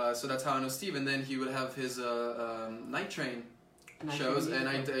 So that's how I know Steve, and then he would have his Night Train shows, and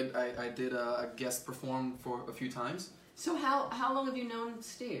I did a guest perform for a few times, So how long have you known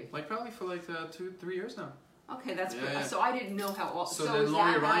Steve? like probably for like 2-3 years now. Okay, that's Yeah, good. yeah. So I didn't know how. So is then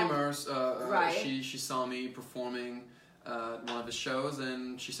Laurie that how- Reimers, Right. she saw me performing at one of his shows,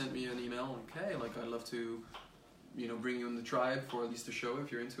 and she sent me an email like, hey, like I'd love to, bring you in the tribe for at least a show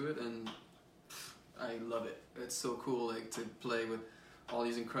if you're into it, and I love it. It's so cool, like to play with all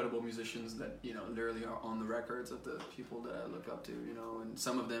these incredible musicians that literally are on the records of the people that I look up to, and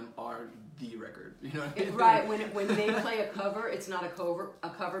some of them are the record, what I mean? Right, when they play a cover, it's not a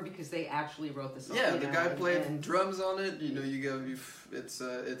cover because they actually wrote the song. Yeah, you the know, guy played and- drums on it.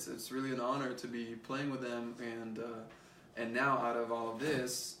 It's really an honor to be playing with them, and now out of all of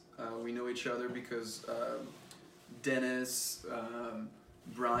this, we know each other because Dennis,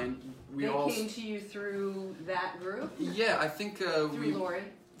 Brian, we They all came to you through that group? yeah, I think Through Lori?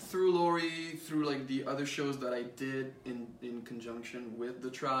 through Lori, through like the other shows that I did in conjunction with the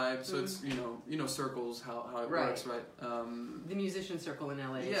tribe. So it's circles how it Right. works, right? The musician circle in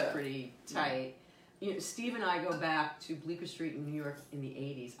LA Yeah. is pretty tight. Steve and I go back to Bleecker Street in New York in the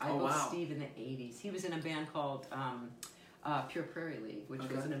 80s. I Oh, met wow. Steve in the 80s. He was in a band called Pure Prairie League, which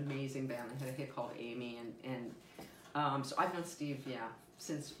was Okay. an amazing band. They had a hit called Amy, and so I've known Steve,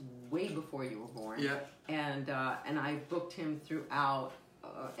 since way before you were born. Yeah. And I booked him throughout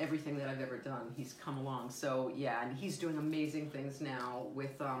everything that I've ever done. He's come along. So yeah, and he's doing amazing things now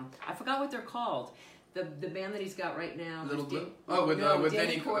with I forgot what they're called. The band that he's got right now. Little with Blue? Oh, with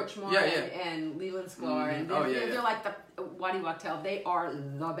Danny Danny Korchmar yeah, yeah. and Leland Sklar, Mhm. and Oh, they're, yeah, they're yeah. like the Wadi Wachtel. They are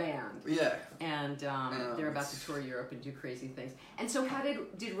the band, Yeah. and they're about to tour Europe and do crazy things. And so, how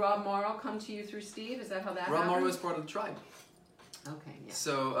did Rob Morrow come to you through Steve? Is that how that Rob happened? Morrow is part of the tribe. Okay, yeah.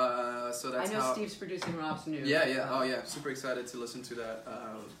 So that's I know how. Steve's producing Rob's new. Yeah. Oh, yeah. Super excited to listen to that.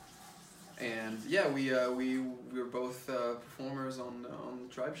 And yeah, we were both performers on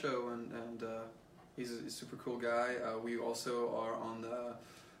the Tribe show, and he's a super cool guy. We also are on the.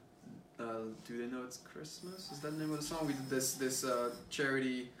 Do they know it's Christmas? Is that the name of the song? We did this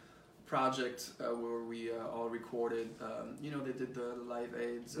charity project where we all recorded. They did the Live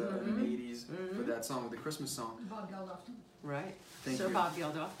Aids in the '80s for that song, the Christmas song. Bob Geldof. Right. Thank Sir you. Bob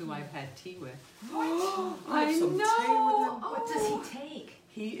Geldof, who I've had tea with. What? I had some tea know. with him. What does he take?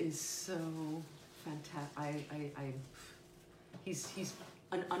 He is so fantastic. He's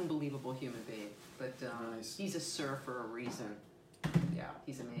an unbelievable human being. But Nice. he's a sir for a reason. Yeah,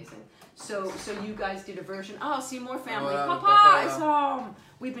 he's amazing. So you guys did a version. Oh, Seymour family. wow, Papa Papa. is home.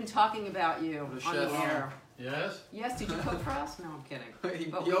 We've been talking about you The on the chef. air. Yes? Yes, did you cook for us? No, I'm kidding. But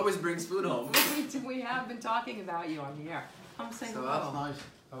he always brings food home. we have been talking about you on the air. Come say So That's hello. nice.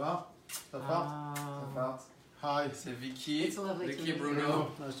 Ça va? Ça va? Oh. Hi. C'est Vicky. It's lovely to Vicky, meet you. Bruno,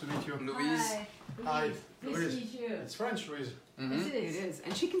 Hello. Nice to meet you. Louise. Hi. Nice to Louise. meet you. It's French, Louise. Mhm. This It is is,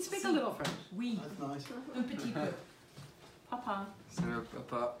 and she can speak a little French. oui, That's nice. un petit peu. Papa. C'est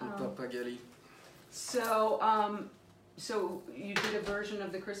Papa Gali. So, so you did a version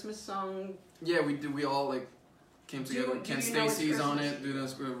of the Christmas song. Yeah, we did. We all like came together. Do Ken you know it's Stacy's on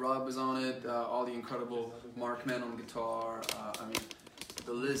Christmas? it. Rob is on it. All the incredible Mark Men on guitar. I mean,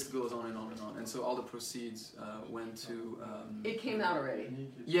 the list goes on and on and on. And so all the proceeds went to. It came out already.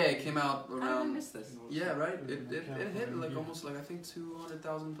 Yeah, it came out How did I around. miss this? Yeah, right. It hit like almost like I think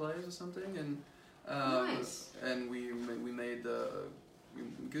 200,000 plays or something, and Nice. and we made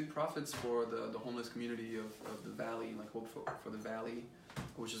good profits for the homeless community of the valley, like Hope for the Valley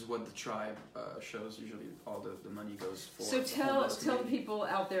which is what the tribe shows. Usually, all the money goes for. So the tell homeless the community. people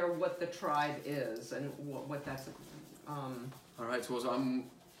out there what the tribe is and what that's. All right, so I'm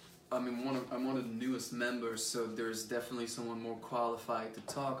one of the newest members, so there's definitely someone more qualified to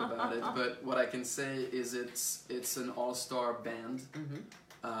talk about it. But what I can say is it's an all-star band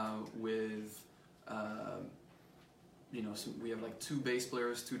with. So we have like 2 bass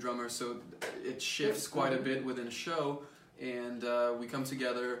players, 2 drummers, so it shifts quite a bit within a show, and we come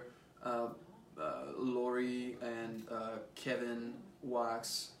together. Lori and Kevin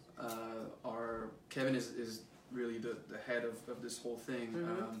Wax Kevin is really the head of this whole thing,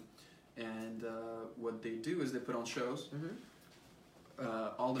 and what they do is they put on shows.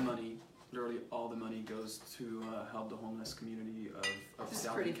 All the money. Literally, all the money goes to help the homeless community of This is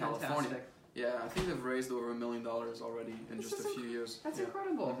Southern pretty California. fantastic. Yeah, I think they've raised over $1 million already in This just is a few years. That's Yeah.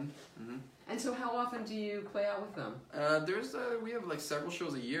 incredible. And so, how often do you play out with them? We have like several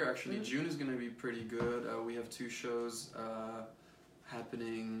shows a year actually. June is going to be pretty good. We have 2 shows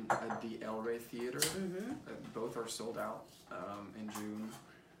happening at the El Rey Theater. Both are sold out in June.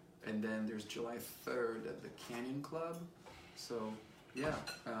 And then there's July 3rd at the Canyon Club. So, yeah.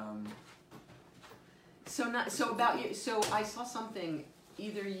 So about you. So I saw something.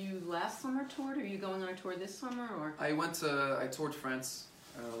 Either you last summer toured, or are you going on a tour this summer, or? I toured France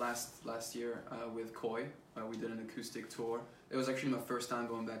last year with Koi. We did an acoustic tour. It was actually my first time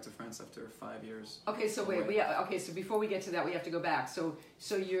going back to France after 5 years. Okay, so wait. So before we get to that, we have to go back. So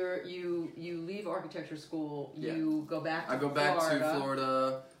you leave architecture school. You go back. I go back Florida. to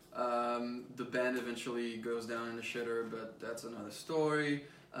Florida. The band eventually goes down in the shitter, but that's another story.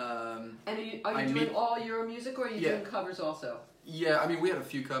 And are you doing all your music, or are you doing covers also? Yeah, I mean, we had a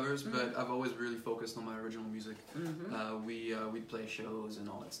few covers, but I've always really focused on my original music. We'd play shows and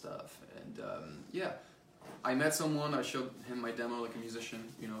all that stuff, and I met someone. I showed him my demo, like a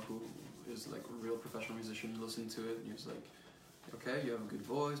musician, who is like a real professional musician. He listened to it, and he was like, "Okay, you have a good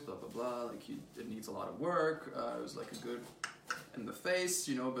voice, blah blah blah. Like, it needs a lot of work." It was like a good in the face,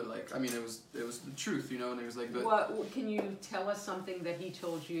 but like, I mean, it was the truth, And he was like, "But what can you tell us something that he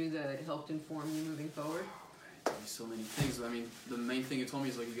told you that helped inform you moving forward?" So many things. I mean, the main thing he told me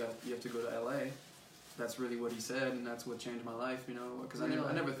is like you have to go to LA. That's really what he said, and that's what changed my life. Because I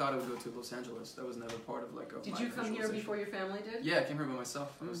never thought I would go to Los Angeles. That was never part of like. Did my you come here visualization. before your family did? Yeah, I came here by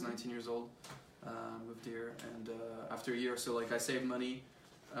myself. I was 19 years old. Moved here, and after a year or so, like I saved money,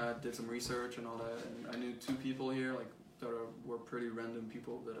 did some research and all that, and I knew 2 people here, like that were pretty random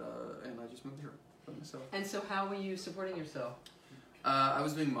people that, and I just moved here by myself. And so, how were you supporting yourself? I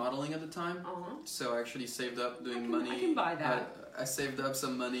was doing modeling at the time, so I actually saved up doing money. I can buy that. I saved up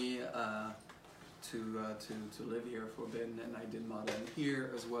some money to live here for a bit, and I did modeling here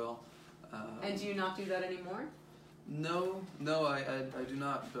as well. And do you not do that anymore? No, I do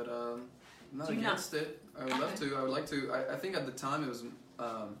not. But I'm not Do you against it. I would love to. I would like to. I think at the time it was,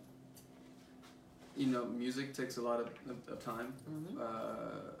 music takes a lot of time,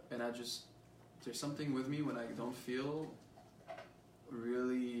 and there's something with me when I don't feel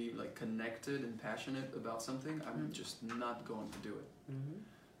really like connected and passionate about something, I'm just not going to do it.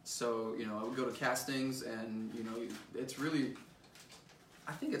 So I would go to castings, and it's really,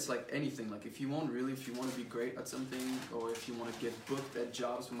 I think it's like anything. Like if you want to be great at something, or if you want to get booked at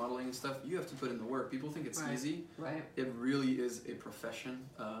jobs for modeling and stuff, you have to put in the work. People think it's easy. Right. It really is a profession,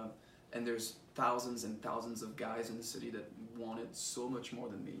 and there's thousands and thousands of guys in the city that want it so much more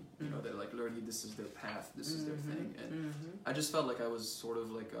than me. They're like, literally, this is their path, this is their thing, and I just felt like I was sort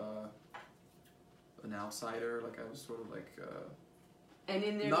of like an outsider. Like I was sort of like. And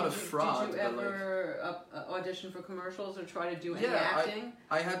in there, not did a fraud, you but ever audition for commercials or try to do any acting?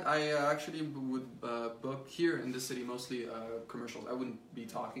 I actually would book here in the city mostly commercials. I wouldn't be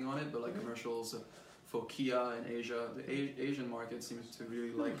talking on it, but like commercials for Kia in Asia. The Asian market seems to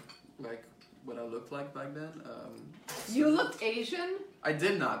really like what I looked like back then. You looked Asian? I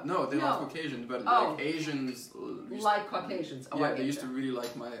did not. No, they're not Caucasian, but like Asians. Like Caucasians. Oh, yeah, they used to really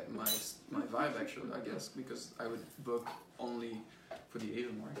like my vibe actually. I guess because I would book only for the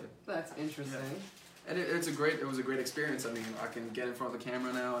Asian market. That's interesting. Yeah. And it was a great experience. I mean, I can get in front of the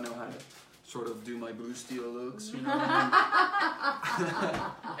camera now. I know how to sort of do my Blue Steel looks, And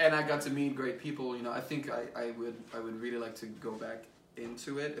I got to meet great people. I think I would really like to go back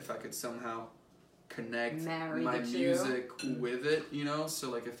into it if I could somehow connect my music with it. So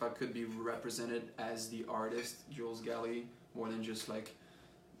like if I could be represented as the artist, Jules Galley, more than just like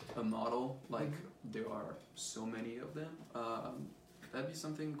a model. Like there are so many of them. That'd be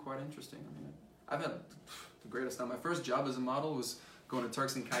something quite interesting. I mean, I've had the greatest time. My first job as a model was going to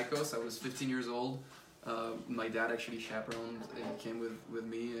Turks and Caicos. I was 15 years old. My dad actually chaperoned and came with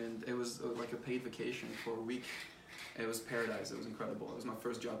me, and it was like a paid vacation for a week. It was paradise. It was incredible. It was my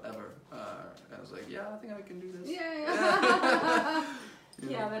first job ever. I was like, yeah, I think I can do this. Yeah.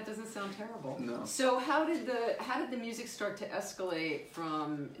 Yeah, that doesn't sound terrible. No. So how did the music start to escalate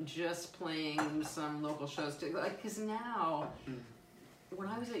from just playing some local shows to like? Because now, when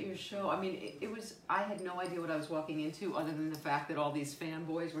I was at your show, I mean, it was I had no idea what I was walking into, other than the fact that all these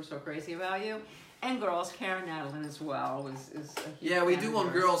fanboys were so crazy about you, and girls. Karen Nadelin as well is a huge Yeah, we fan do of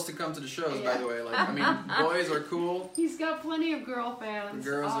want yours. girls to come to the shows. By the way, like I mean, boys are cool. He's got plenty of girl fans.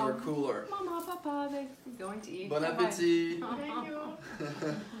 Girls are cooler. Mama, Papa, they're going to eat. Bon Bye-bye. appetit. Thank you.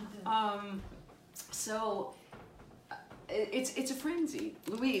 So it's a frenzy,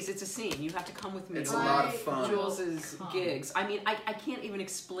 Louise. It's a scene. You have to come with me. It's to a lot of fun. Jules's Come. gigs. I mean, I can't even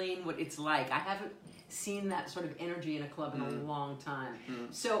explain what it's like. I haven't seen that sort of energy in a club in a long time.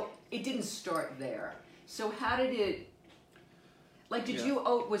 So it didn't start there. So how did it? Like, did Yeah. you?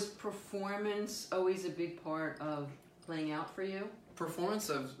 Was performance always a big part of playing out for you? Performance,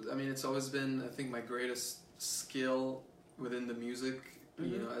 I mean, it's always been, I think, my greatest skill within the music.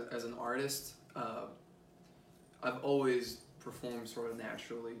 You know, as an artist, I've always performed sort of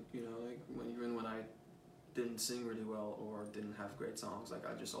naturally. You know, like even when I didn't sing really well or didn't have great songs, like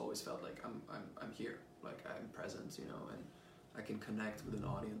I just always felt like I'm here, like I'm present. You know, and I can connect with an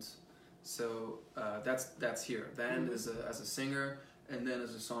audience. So that's here. Then as a singer, and then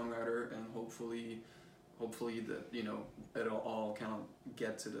as a songwriter, and hopefully that you know it'll all kind of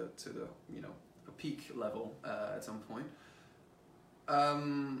get to the you know a peak level at some point.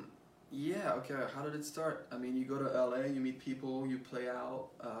 Yeah, okay, how did it start? I mean, you go to LA, you meet people, you play out.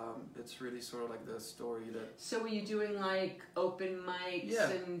 It's really sort of like the story that... So were you doing like open mics Yeah.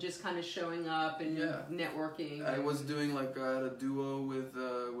 and just kind of showing up and Yeah. networking? I was doing like I had a duo with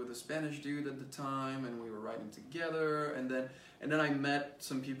a Spanish dude at the time, and we were writing together, and then I met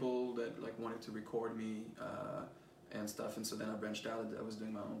some people that like wanted to record me and stuff, and so then I branched out. I was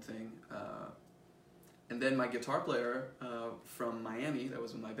doing my own thing. And then my guitar player from Miami, that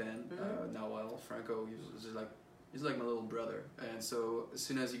was in my band, Nawal Franco, he's like my little brother. And so as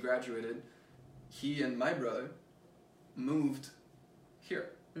soon as he graduated, he and my brother moved here.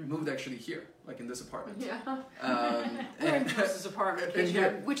 Moved actually here, like in this apartment. Yeah. And in Bruce's apartment, in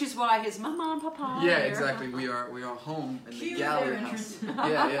here. which is why his mama and papa. are Yeah, here. exactly. We are home in the Cute gallery entrance. house.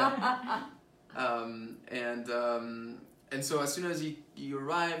 Yeah. And so as soon as he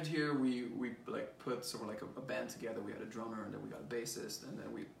arrived here, we like put sort of like a band together. We had a drummer, and then we got a bassist, and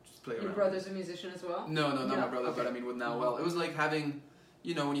then we just play around. Your brother's a musician as well? No, not No, my brother, but okay. I mean with Nawal. It was like having,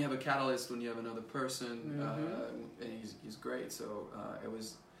 you know, when you have a catalyst, when you have another person, and he's great. So it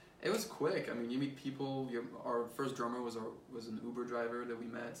was quick. I mean, you meet people. Our first drummer was an Uber driver that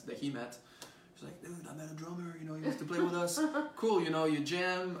he met. He's like, dude, I met a drummer. You know, he used to play with us. Cool. You know, you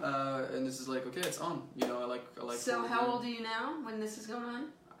jam, and this is like, okay, it's on. You know, I like. So how old are you now when this is going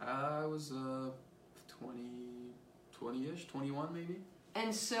on? I was 20-ish, 21 maybe.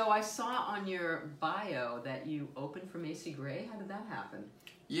 And so I saw on your bio that you opened for Macy Gray. How did that happen?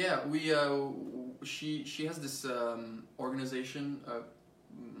 Yeah, we she has this organization. I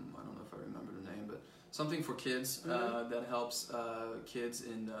don't know if I remember the name, but something for kids that helps kids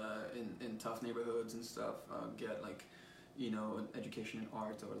in tough neighborhoods and stuff get like, you know, an education in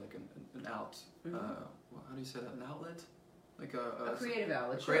art or like an out. How do you say that? An outlet, like A creative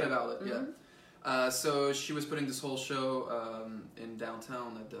outlet. creative outlet. Yeah. So she was putting this whole show in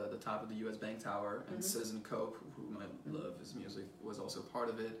downtown at the top of the U.S. Bank Tower, and Citizen Cope, whom I love his music, was also part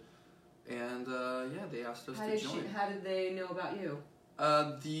of it. And yeah, they asked us to join. How did they know about you?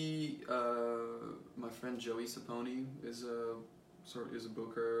 My friend Joey Saponi is a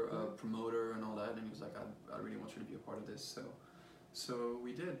booker, promoter, and all that, and he was like, I really want you to be a part of this. So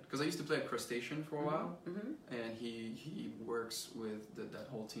we did, because I used to play at Crustacean for a while, and he works with that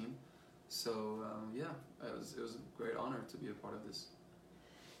whole team. So yeah, it was a great honor to be a part of this.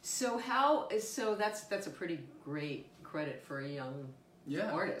 So that's a pretty great credit for a young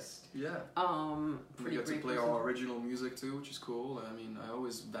artist. Yeah. We Pretty get to great play person. our original music too, which is cool. I mean, I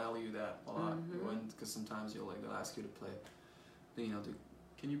always value that a lot, because sometimes they'll ask you to play, you know,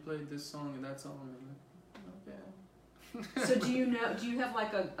 can you play this song and that song? And I'm like, okay. So do you have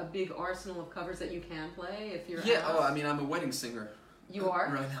like a big arsenal of covers that you can play if you're Yeah. asked? Oh, I mean, I'm a wedding singer. You are?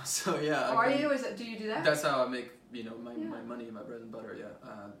 Right now, so yeah. Are you? Do you do that? That's how I make, you know, my money, my bread and butter. Yeah,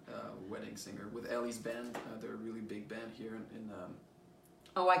 wedding singer with Ellie's band. They're a really big band here in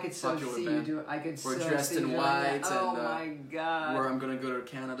Oh, I could so Popular see band. you do it. I could We're so dressed see in you doing white that. Oh and, my god. where I'm gonna go to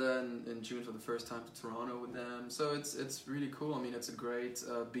Canada in June for the first time to Toronto with them. So it's really cool. I mean, it's a great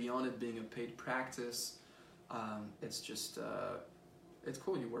beyond it being a paid practice. It's just it's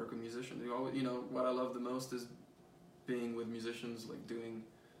cool. You work with musicians. You always, what I love the most is being with musicians, like going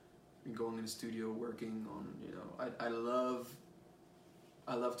in the studio, working on.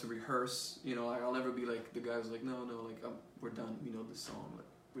 I love to rehearse. I'll never be like the guy who's like, no, like we're done. We know this song. Like,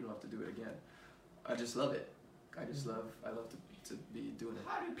 we don't have to do it again. I just love it. I love to be doing it.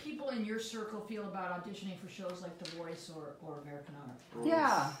 How do people in your circle feel about auditioning for shows like The Voice or American Idol?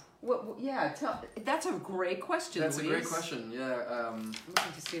 Yeah. That's a great question. That's a Louise. great question. Yeah. I'm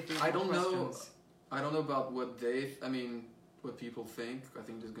looking to see if there's I don't know. questions. I don't know about what what people think. I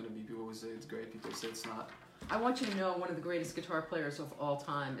think there's going to be people who say it's great, people who say it's not. I want you to know one of the greatest guitar players of all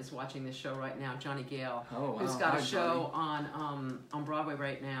time is watching this show right now, Johnny Gale, Oh, who's wow. got Hi, a show on Broadway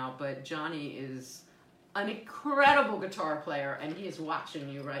right now. But Johnny is an incredible guitar player, and he is watching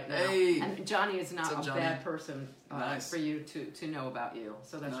you right now. Hey. And Johnny is not What's up, a Johnny? bad person Nice. for you to know about you.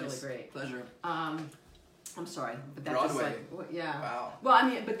 So that's really Nice. great. Pleasure. I'm sorry, but that's Broadway. just like yeah. Wow. Well, I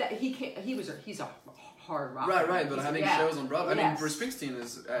mean, but that he can't. He's a hard rocker. Right, but He's- having yeah. shows on Broadway. I mean, Yes. Bruce Springsteen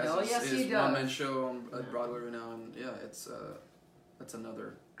is Oh, yes, he does. one man show at Broadway right now, and yeah, it's that's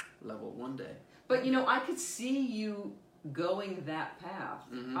another level one day. But I could see you going that path.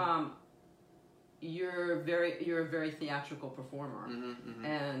 Mhm. You're a very theatrical performer,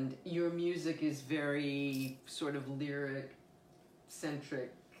 and your music is very sort of lyric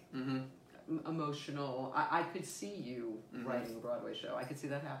centric, emotional. I could see you writing a Broadway show. I could see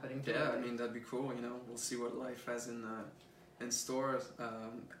that happening. Yeah, totally. I mean that'd be cool. We'll see what life has in store.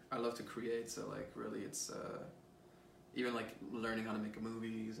 I love to create, so like really, it's even like learning how to make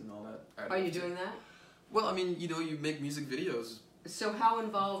movies and all that. Are you doing that? Well, I mean, you make music videos. So how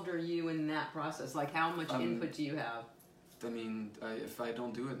involved are you in that process? Like, how much input do you have? I mean, if I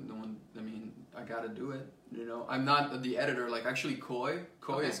don't do it, no one. I mean, I gotta do it. I'm not the editor. Like, actually, Koi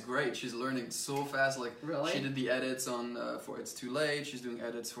Okay. is great. She's learning so fast. Like, Really? she did the edits on for It's Too Late. She's doing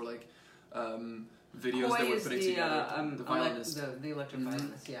edits for like videos Koi that we're is putting the together. The violinist. the electric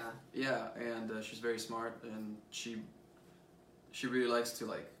violinist. Yeah. Yeah, and she's very smart, and she really likes to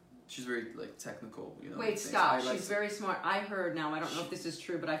like. She's very like technical. Wait, things. stop. I like She's very smart. I heard now. I don't know if this is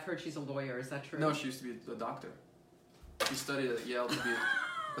true, but I've heard she's a lawyer. Is that true? No, she used to be a doctor. She studied at Yale to be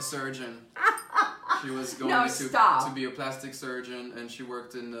a surgeon. She was going to be a plastic surgeon, and she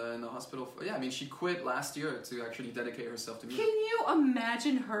worked in the hospital. Yeah, I mean, she quit last year to actually dedicate herself to music. Can you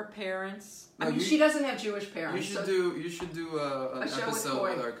imagine her parents? No, I mean, she doesn't have Jewish parents. You should do an show with episode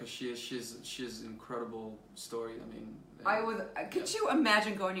Koi. with her because she's an incredible story. I mean, I would. Could you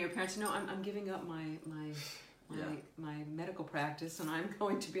imagine going to your parents? No, I'm giving up my medical practice, and I'm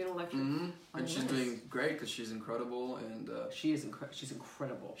going to be an electric. And she's doing great because she's incredible, and She's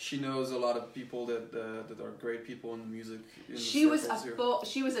incredible. she knows a lot of people that are great people in music. In the She was circles here.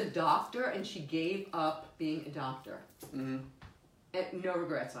 she was a doctor, and she gave up being a doctor. Mhm. And no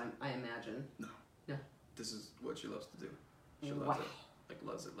regrets, I imagine. This is what she loves to do. She Wow. loves it, like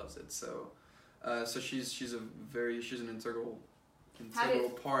loves it. So, so she's an integral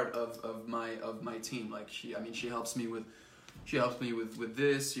part of my team. Like she helps me with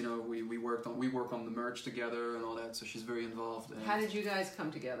this. We work on the merch together and all that. So she's very involved. And How did you guys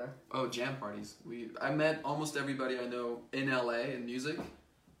come together? Oh, jam parties. I met almost everybody I know in LA in music,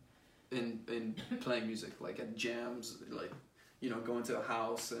 in playing music, like at jams, like going to a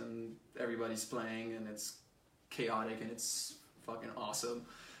house and everybody's playing and it's chaotic and it's fucking awesome,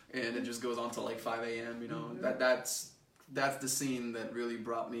 and it just goes on till like 5 a.m. That's the scene that really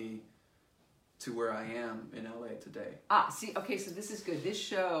brought me to where I am in LA today. See, okay, so this is good. This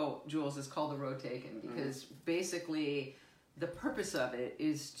show, Jules, is called The Road Taken because basically the purpose of it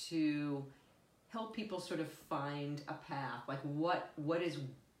is to help people sort of find a path. Like what is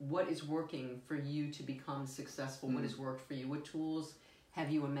working for you to become successful? What has worked for you? What tools have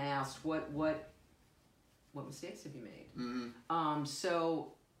you amassed? What mistakes have you made?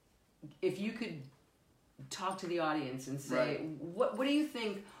 So if you could talk to the audience and say, Right. what do you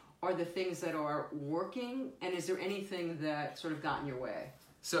think are the things that are working, and is there anything that sort of got in your way?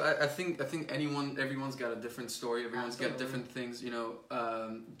 So I think everyone's got a different story. Everyone's got different things.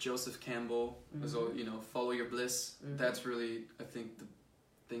 Joseph Campbell is all, follow your bliss. That's really, I think, the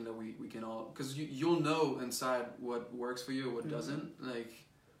thing that we can all, because you'll know inside what works for you, what doesn't. Like,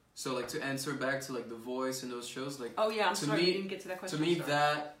 so like to answer back to like The Voice and those shows, like Oh yeah, I'm to sorry, me- you didn't get to that question. to me I'm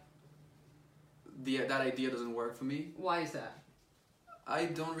sorry. that idea doesn't work for me. Why is that? I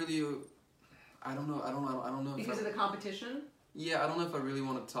don't know. Because of the competition? Yeah, I don't know if I really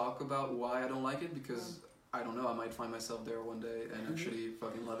want to talk about why I don't like it because I don't know. I might find myself there one day and actually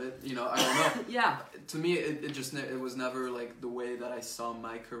fucking love it. You know, I don't know. Yeah. To me, it was never like the way that I saw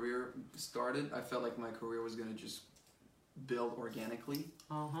my career started. I felt like my career was gonna just build organically.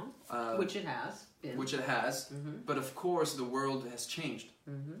 Which it has been. Which it has. But of course, the world has changed.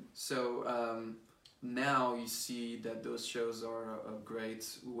 So now you see that those shows are a great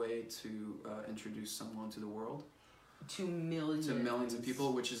way to introduce someone to the world. To millions of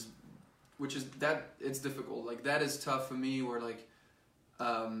people, which is that it's difficult. Like that is tough for me. Where like,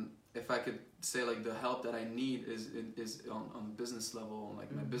 if I could say like the help that I need is on business level,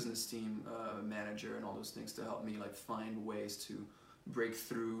 like my business team manager and all those things to help me like find ways to break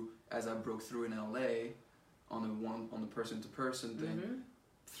through as I broke through in LA on the person to person thing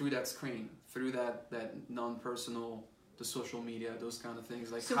through that screen, through that non-personal. The social media, those kind of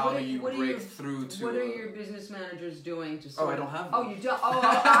things. Like, so how do you break through to... What are your business managers doing to... I don't have them. Oh, you don't?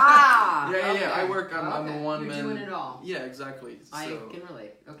 Oh, yeah. Okay. I work, I'm a one-man... You're doing it all. Yeah, exactly. I can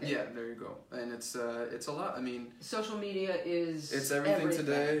relate. Okay. Yeah, there you go. And it's a lot. I mean... Social media is... It's everything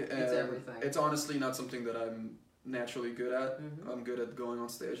today. It's everything. It's honestly not something that I'm naturally good at. I'm good at going on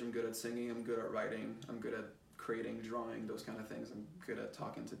stage. I'm good at singing. I'm good at writing. I'm good at creating, drawing, those kind of things. I'm good at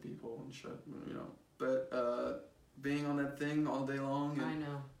talking to people and shit, you know. But... being on that thing all day long, I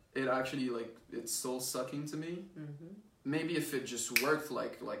know. It actually like it's soul sucking to me. Maybe if it just worked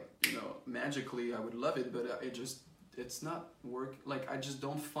like you know magically, I would love it. But it's not work. Like I just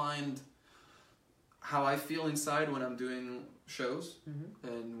don't find how I feel inside when I'm doing shows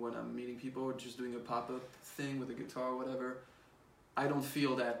and when I'm meeting people, or just doing a pop-up thing with a guitar or whatever. I don't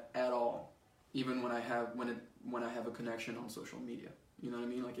feel that at all. Even when I have a connection on social media, you know what I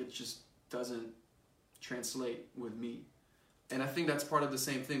mean? Like it just doesn't translate with me, and I think that's part of the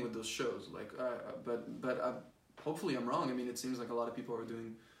same thing with those shows. Like, but hopefully I'm wrong. I mean, it seems like a lot of people are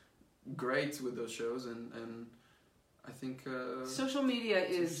doing great with those shows, and I think social media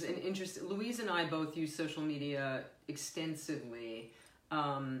is an interest. Louise and I both use social media extensively,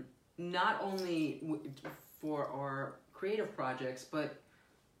 not only for our creative projects, but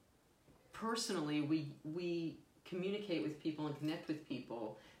personally, we communicate with people and connect with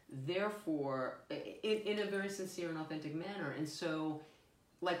people. Therefore, in a very sincere and authentic manner. And so,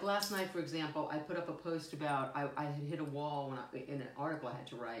 like last night, for example, I put up a post about, I had hit a wall in an article I had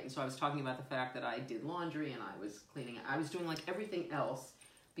to write. And so I was talking about the fact that I did laundry and I was cleaning. I was doing like everything else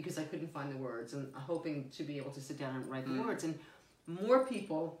because I couldn't find the words and hoping to be able to sit down and write the words. And more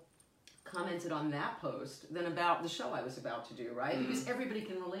people commented on that post than about the show I was about to do, right? Because everybody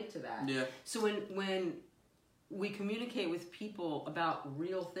can relate to that. Yeah. So when we communicate with people about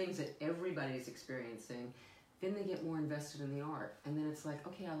real things that everybody is experiencing, then they get more invested in the art. And then it's like,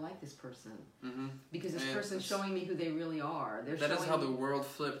 okay, I like this person. Because this person's showing me who they really are. That is how the world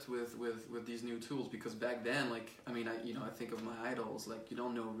flipped with these new tools. Because back then, like, I mean, I think of my idols, like, you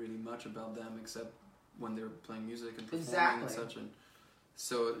don't know really much about them except when they're playing music and performing and such. And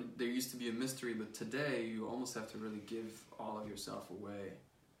so there used to be a mystery, but today you almost have to really give all of yourself away.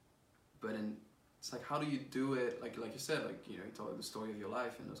 But it's like, how do you do it? Like you said, like, you know, you told the story of your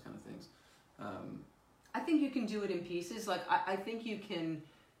life and those kind of things. I think you can do it in pieces. Like, I think you can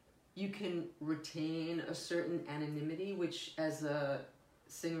retain a certain anonymity, which as a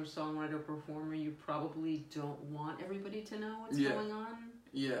singer, songwriter, performer, you probably don't want everybody to know what's going on.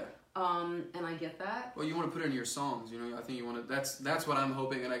 Yeah. And I get that. Well, you want to put it in your songs, you know. I think you want to. That's what I'm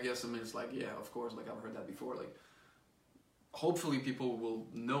hoping, and I guess I mean it's like, yeah, of course, like I've heard that before. Like, hopefully, people will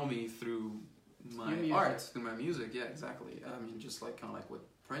know me through my art, through my music. Yeah, exactly. I mean, just like kind of like what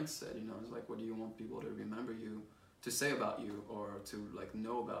Prince said, you know, it's like, what do you want people to remember you, to say about you, or to like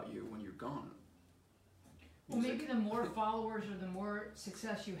know about you when you're gone? Well, maybe the more followers or the more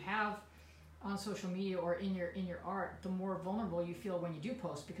success you have on social media or in your art, the more vulnerable you feel when you do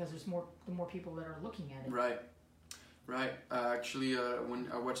post, because there's the more people that are looking at it. Right. Actually, when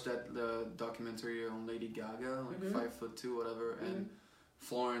I watched the documentary on Lady Gaga, like 5'2", whatever, and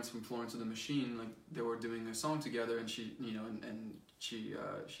Florence from Florence and the Machine, like they were doing a song together, and she, you know, and she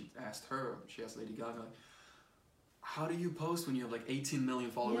asked Lady Gaga, like, how do you post when you have like 18 million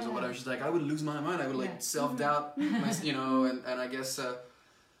followers or whatever? She's like, I would lose my mind. I would like self-doubt, you know, and I guess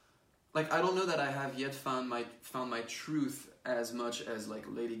like I don't know that I have yet found my truth as much as like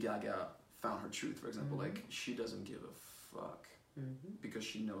Lady Gaga found her truth. For example, like she doesn't give a fuck because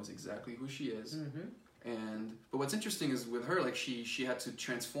she knows exactly who she is. But what's interesting is with her, like she had to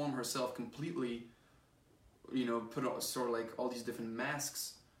transform herself completely, you know, put sort of like all these different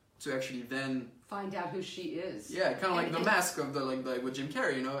masks to actually then find out who she is. Yeah, kind of like the mask of the like with Jim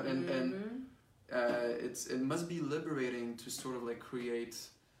Carrey, you know, and it must be liberating to sort of like create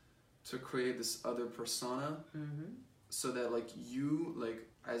this other persona, so that like you, like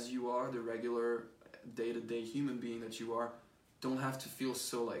as you are, the regular day-to-day human being that you are, don't have to feel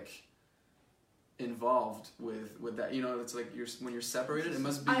so like involved with that. You know, it's like when you're separated, it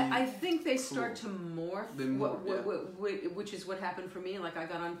must be. I think they start to morph, They morph, which is what happened for me. Like I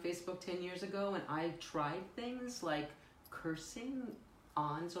got on Facebook 10 years ago, and I tried things like cursing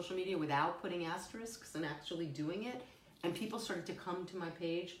on social media without putting asterisks and actually doing it, and people started to come to my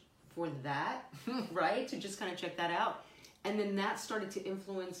page for that, right? To just kind of check that out. And then that started to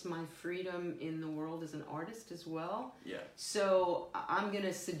influence my freedom in the world as an artist as well. Yeah. So I'm going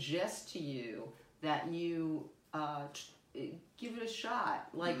to suggest to you that you give it a shot.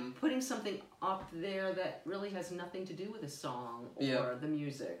 Like putting something up there that really has nothing to do with a song or the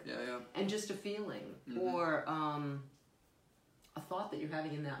music. Yeah, yeah. And just a feeling or a thought that you're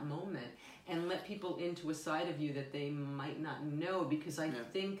having in that moment. And let people into a side of you that they might not know, because I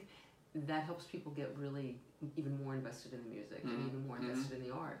think that helps people get really even more invested in the music and even more invested in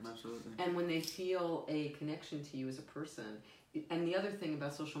the art. Absolutely. And when they feel a connection to you as a person. And the other thing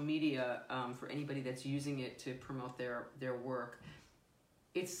about social media, for anybody that's using it to promote their work,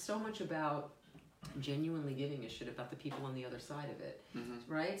 it's so much about genuinely giving a shit about the people on the other side of it,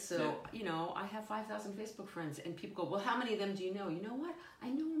 right? So, you know, I have 5,000 Facebook friends, and people go, well, how many of them do you know? You know what? I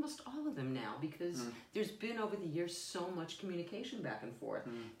know almost all of them now, because there's been over the years so much communication back and forth,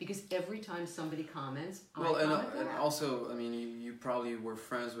 because every time somebody comments, well, I comment and back. also, I mean, you probably were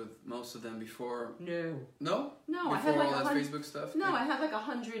friends with most of them before. No, Before I had like all that Facebook stuff. No, I had like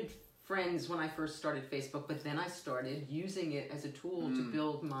 100 friends when I first started Facebook, but then I started using it as a tool to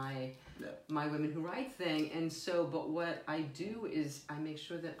build my Women Who Write thing. And so, but what I do is I make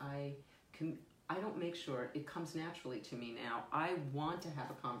sure that I don't make sure, it comes naturally to me now. I want to have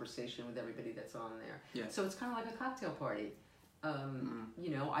a conversation with everybody that's on there. Yeah. So it's kind of like a cocktail party. You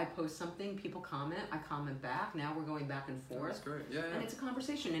know, I post something, people comment, I comment back. Now we're going back and forth. That's great. Yeah, yeah. And it's a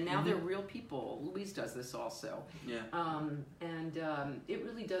conversation, and now they're real people. Louise does this also. Yeah. And it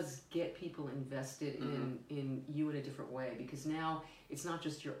really does get people invested in you in a different way, because now it's not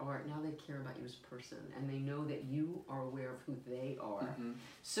just your art. Now they care about you as a person, and they know that you are aware of who they are.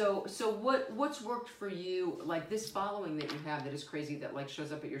 So what's worked for you? Like this following that you have that is crazy, that like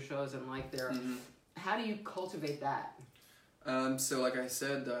shows up at your shows and like they're. How do you cultivate that? So like I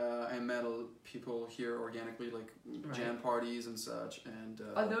said, I met people here organically, like jam parties and such. And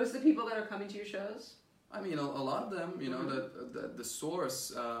Are those the people that are coming to your shows? I mean, a lot of them. You know, the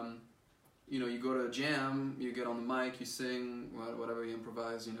source. You know, you go to a jam, you get on the mic, you sing, whatever, you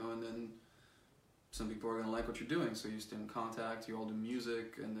improvise. You know, and then some people are gonna like what you're doing, so you stay in contact. You all do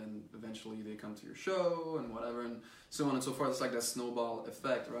music, and then eventually they come to your show and whatever, and so on and so forth. It's like that snowball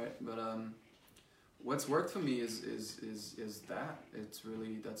effect, right? But what's worked for me is that that's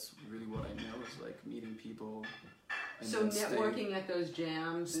really what I know, is like meeting people. And So networking at those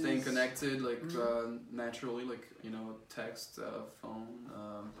jams, staying connected, like naturally, like, you know, text, phone.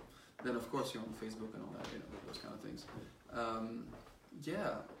 Then of course you're on Facebook and all that, you know, those kind of things.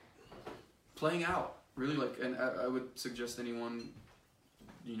 Yeah, playing out, really, like, and I would suggest anyone,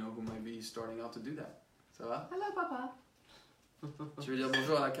 you know, who might be starting out to do that. Ça va? Hello, Papa. Tu veux dire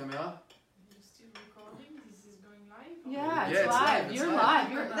bonjour à la caméra? Yeah, Yeah, it's live. it's You're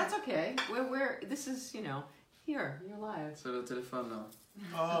live. live. That's okay. This is, you know, here. You're live. C'est le téléphone, là.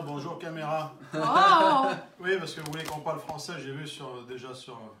 Ah, bonjour caméra. Oh! Oui, parce que vous voulez qu'on parle français, j'ai vu déjà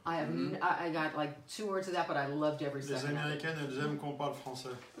sur I got like 2 words of that, but I loved every les second. Américaines, elles aiment qu'on parle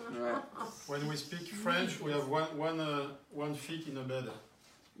français. Right. When we speak French, we have one feet in a bed.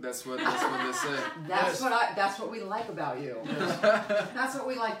 That's what they say. That's what we like about you. Yes. That's what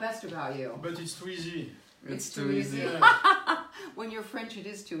we like best about you. But it's too easy. It's too easy. Yeah. When you're French, it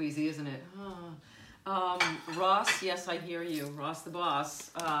is too easy, isn't it? Ross, yes, I hear you. Ross the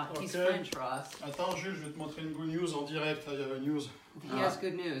boss. He's Okay. French, Ross. Attends, Jules, je vais te montrer une good news en direct. Il y a news. He has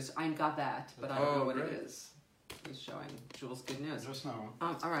good news. I got that, but I don't know what great. it is. He's showing Jules good news. Just now.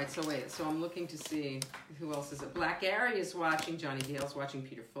 All right, so wait. So I'm looking to see who else is it. Black Gary is watching. Johnny Gale's watching.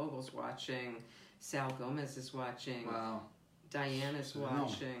 Peter Fogel's watching. Sal Gomez is watching. Wow. Diane is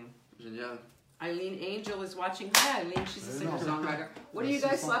watching. Génial. Eileen Angel is watching. Hi, Eileen. She's a singer-songwriter. What are you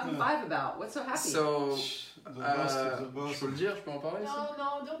guys slapping five about? What's so happy? So, The boss, the je boss. peux le dire, je peux en parler ici?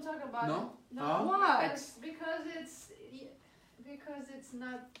 No, don't talk about No? it. No, Huh? What? because it's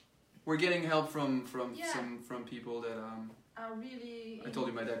not We're getting help from Yeah. people that really. I told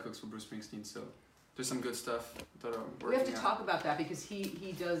you my dad cooks for Bruce Springsteen, so there's some good stuff that are working We have to out. talk about that because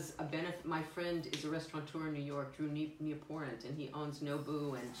he does a benefit. My friend is a restaurateur in New York, Drew Neaporent, and he owns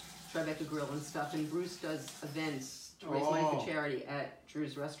Nobu and Tribeca Grill and stuff. And Bruce does events to raise money Oh. for charity at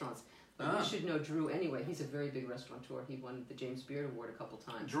Drew's restaurants. But Ah. you should know Drew anyway. He's a very big restaurateur. He won the James Beard Award a couple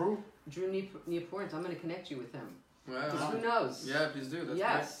times. Drew? Drew Neaporent, I'm going to connect you with him. Wow. 'Cause who knows? Yeah, please do. That's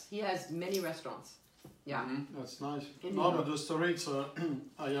Yes, he has many restaurants. great. Yeah. Mhm. That's nice. In No, New but the story, it's,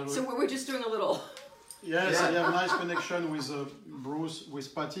 I have So we're just doing a little. yes, Yeah. I have a nice connection with Bruce,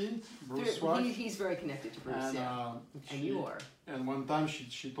 with Patty, Bruce's wife. He's very connected to Bruce, And, yeah. And you are. And one time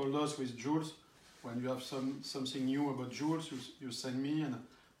she told us with Jules, when you have something new about Jules, you send me, and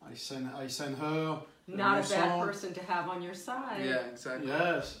I send her. Not a new bad song. person to have on your side. Yeah, exactly.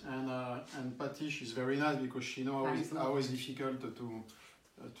 Yes, and Patty, she's very nice because she knows Patty's how it's difficult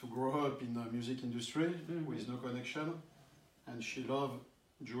to grow up in the music industry Mhm. with no connection, and she loves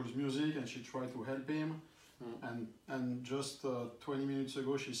Jules' music and she tried to help him. And just 20 minutes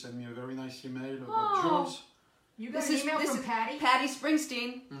ago, she sent me a very nice email about Oh. Jules. You got This an is- email this from is- Patty? Patty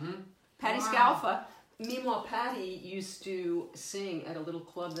Springsteen, Mm-hmm. Patty Wow. Scalfa. Meanwhile, Patty used to sing at a little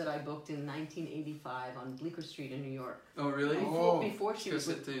club that I booked in 1985 on Bleecker Street in New York. Oh, really? Oh. Before she was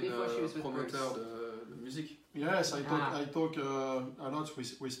Parce que with, c'était before she was with promoteur Bruce. de musique. Yes, I talk, Ah. I talk a lot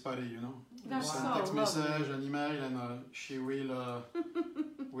with Patty, you know. That's Send so text lovely. message, an email, and she will,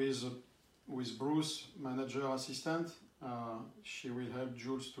 with Bruce, manager assistant, she will help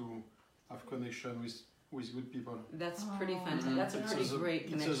Jules to have connection with good people. That's pretty Oh. fantastic. That's a Mhm. pretty great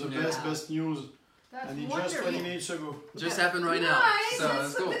It's connection. the to best, have. best news, That's and it just wonderful. 20 minutes ago. Just happened right now. Nice. So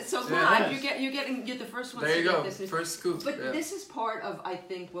that's cool. So Yeah. glad Yes. you're the first ones There to you get go. this news. First scoop. But yeah. this is part of, I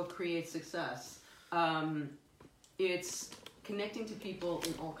think, what creates success. It's connecting to people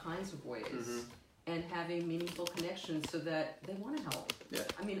in all kinds of ways Mhm. and having meaningful connections so that they want to help. Yeah.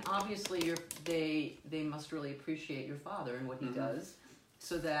 I mean, obviously, they must really appreciate your father and what he Mhm. does,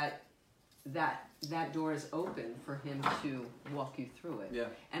 so that door is open for him to walk you through it. Yeah.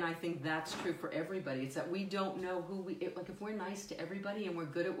 And I think that's true for everybody. It's that we don't know who like if we're nice to everybody and we're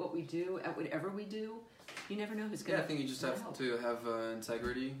good at what we do, at whatever we do, you never know who's Yeah, gonna. I think you just gonna have help. to have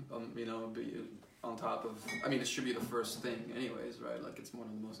integrity. You know, be on top of. I mean, it should be the first thing, anyways, right? Like it's one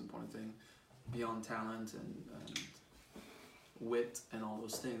of the most important thing, beyond talent and wit and all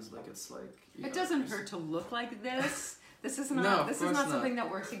those things. Like it's like. You It know, doesn't there's- hurt to look like this. This is No, not. of This is course not not. something that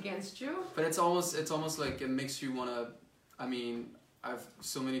works against you. But it's almost like it makes you wanna. I mean, I've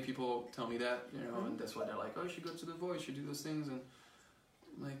so many people tell me that, you know, and that's why they're like, oh, you should go to The Voice, you should do those things, and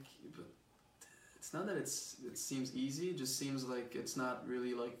like, but it's not that it seems easy. It just seems like it's not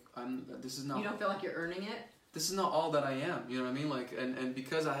really like This is not. You don't feel like you're earning it. This is not all that I am. You know what I mean? Like, and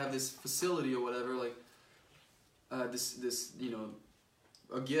because I have this facility or whatever, like, this you know,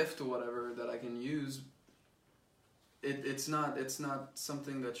 a gift or whatever that I can use. It's not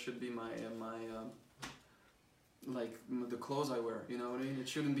something that should be my like the clothes I wear. You know what I mean? It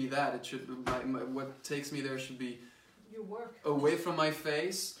shouldn't be that. It should what takes me there should be Your work. away from my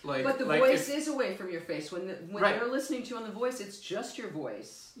face. Like, But the like voice if- is away from your face. When Right. they're listening to you on the voice, it's just your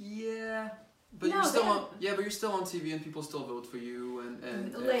voice. Yeah. But No, you're still they- on. Yeah, but you're still on TV and people still vote for you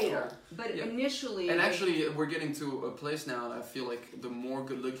and Later, but Yeah. initially. And actually, we're getting to a place now, and I feel like the more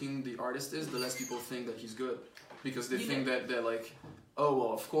good-looking the artist is, the less people think that he's good, because they You think that they're like, oh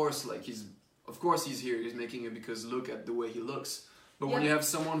well, of course he's here, he's making it because look at the way he looks. But when Yeah. you have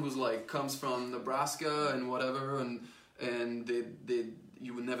someone who's like comes from Nebraska and whatever, and they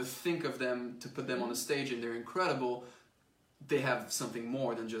you would never think of them to put them on a stage, and they're incredible. They have something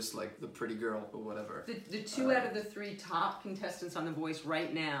more than just like the pretty girl or whatever. The two out of the three top contestants on The Voice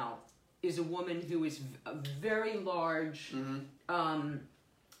right now is a woman who is a very large Mm-hmm.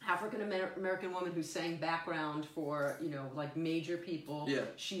 African American woman who sang background for like major people. Yeah.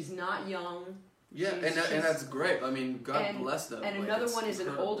 She's not young. Yeah, She's- and that's great. I mean, God and- bless them. And Like, another it's one is an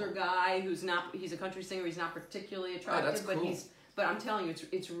incredible. older guy he's a country singer. He's not particularly attractive, that's but cool. But I'm telling you,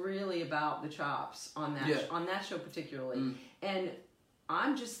 it's really about the chops on that Yeah. on that show particularly. Mm. And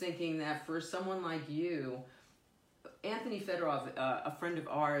I'm just thinking that for someone like you, Anthony Fedorov, a friend of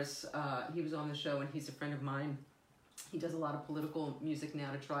ours, he was on the show and he's a friend of mine. He does a lot of political music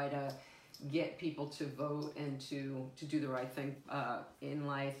now to try to get people to vote and to do the right thing in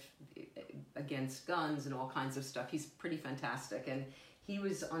life against guns and all kinds of stuff. He's pretty fantastic. And he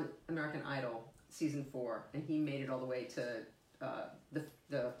was on American Idol season 4 and he made it all the way to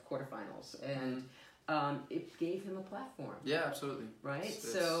the quarterfinals. And it gave him a platform. Yeah, absolutely. Right,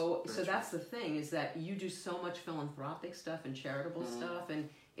 It's so very that's the thing is that you do so much philanthropic stuff and charitable stuff, and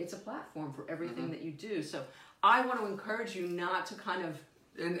it's a platform for everything that you do. So I want to encourage you not to kind of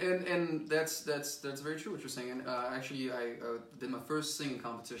And that's very true what you're saying. And actually, I did my first singing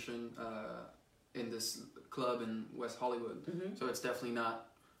competition in this club in West Hollywood. Mhm. So it's definitely not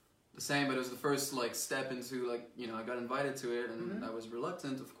the same, but it was the first like step into like, you know, I got invited to it, and Mhm. I was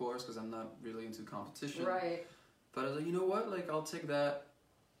reluctant, of course, because I'm not really into competition. Right. But I was like, you know what? Like, I'll take that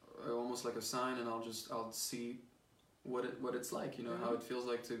almost like a sign, and I'll see what it's like. You know, how it feels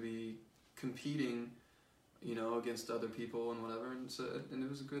like to be competing, you know, against other people and whatever. And so, and it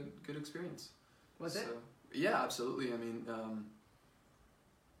was a good experience. Was it? Yeah, absolutely. I mean,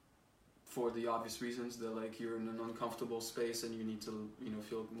 for the obvious reasons that like you're in an uncomfortable space and you need to, you know,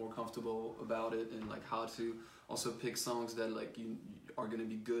 feel more comfortable about it, and like how to also pick songs that like you are going to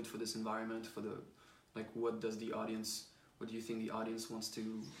be good for this environment, for the like what do you think the audience wants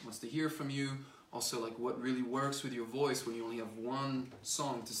to hear from you, also like what really works with your voice when you only have one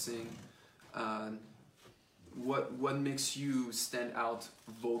song to sing, what makes you stand out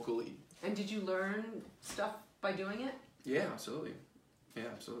vocally. And did you learn stuff by doing it? Yeah, absolutely.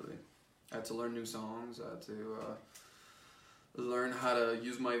 I had to learn new songs. I had to learn how to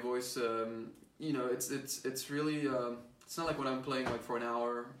use my voice. You know, it's really it's not like when I'm playing like for an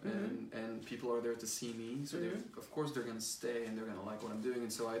hour and people are there to see me. So of course they're gonna stay and they're gonna like what I'm doing,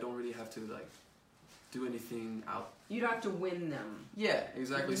 and so I don't really have to like do anything out. You don't have to win them. Yeah,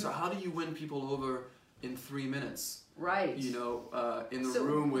 exactly. So how do you win people over in 3 minutes? Right. You know, in the So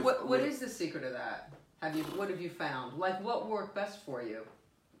room with. what is the secret of that? What have you found? Like, what worked best for you?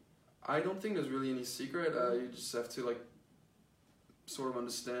 I don't think there's really any secret. You just have to like sort of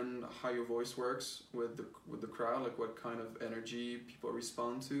understand how your voice works with the crowd, like what kind of energy people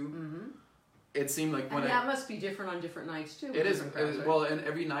respond to. Mm-hmm. It seemed like when and that must be different on different nights too. it is different crowds, right? well, and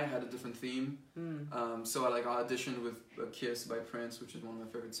every night had a different theme. Mm. So I like auditioned with "Kiss" by Prince, which is one of my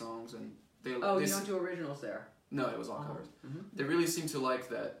favorite songs, and they. Oh, they you don't do originals there. No, it was all covers. Mm-hmm. They really seem to like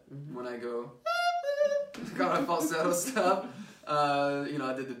that Mhm. when I go kind of falsetto stuff. You know,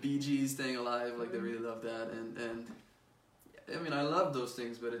 I did the Bee Gees "Staying Alive," like they really love that, and I mean, I love those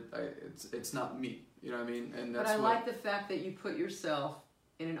things, but it's not me. You know what I mean? And that's But I what, like the fact that you put yourself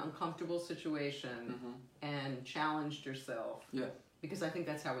in an uncomfortable situation Mhm. and challenged yourself. Yeah. Because I think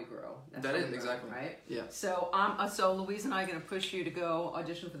that's how we grow. That's That how is, we grow, exactly. right. Yeah. So Louise and I are going to push you to go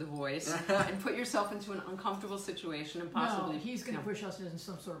audition for The Voice and put yourself into an uncomfortable situation and possibly. No, he's going to No. push us into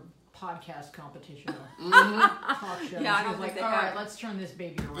some sort of podcast competition or Mhm. talk show. Yeah, I He's don't like, think they all have- right, let's turn this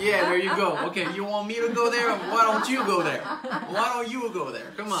baby around. Yeah, there you go. Okay, you want me to go there? Why don't you go there? Why don't you go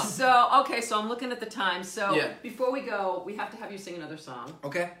there? Come on. So I'm looking at the time. So Yeah. before we go, we have to have you sing another song,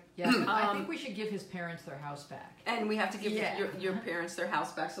 Okay. Yeah, I think we should give his parents their house back. and we have to give Yeah. your parents their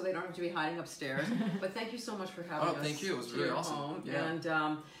house back so they don't have to be hiding upstairs. But thank you so much for having Oh, us. thank you. It was to really your awesome. home. Yeah.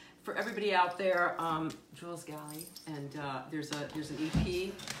 And for everybody out there, Jules Galley, and there's an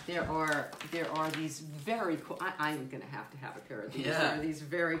EP. There are these very cool. I'm gonna have a pair of these. Yeah. There are these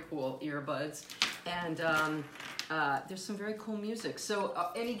very cool earbuds, and there's some very cool music. So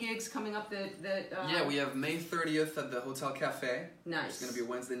any gigs coming up that Yeah, we have May 30th at the Hotel Cafe. nice. It's gonna be a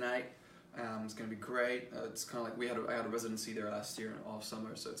Wednesday night. It's gonna be great. It's kind of like I had a residency there last year all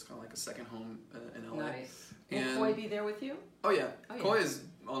summer, so it's kind of like a second home in LA. Nice. Will And- Coy be there with you? Oh yeah, Oh, yeah. Koi is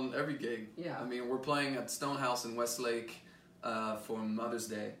on every gig. Yeah. I mean, we're playing at Stonehouse in Westlake for Mother's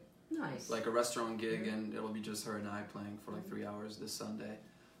Day, Nice. like a restaurant gig, and it'll be just her and I playing for like 3 hours this Sunday.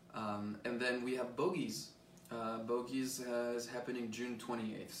 And then we have Bogies. Bogies is happening June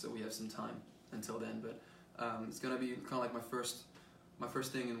 28th, so we have some time until then. But it's gonna be kind of like my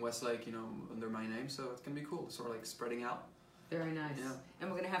first thing in Westlake, you know, under my name. So it's gonna be cool, sort of like spreading out. Very nice. Yeah. And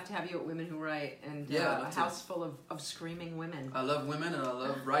we're going to have you at Women Who Write, and Yeah, I'd a love to. house full of screaming women. I love women and I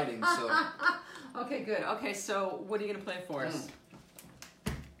love writing, so. Okay, good. Okay, so what are you going to play for us?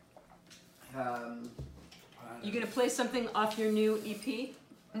 You going to play something off your new EP?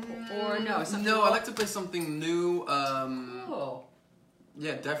 Or no? Something No, I old? like to play something new. Cool.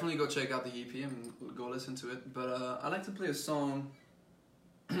 Yeah, definitely go check out the EP and go listen to it. But I like to play a song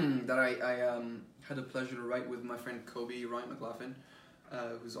that I had the pleasure to write with my friend Kobe Ryan McLaughlin,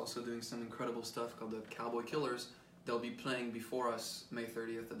 who's also doing some incredible stuff called the Cowboy Killers. They'll be playing before us May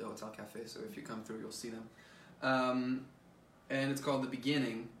 30th at the Hotel Cafe, so if you come through, you'll see them. And it's called The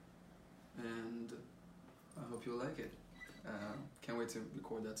Beginning, and I hope you'll like it. Can't wait to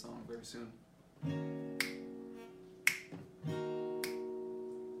record that song very soon.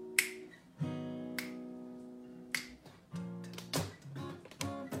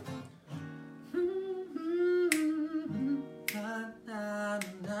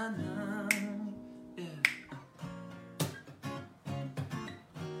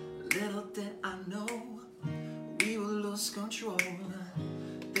 Little did I know we would lose control.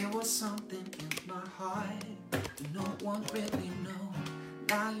 was something in my heart that no one really know.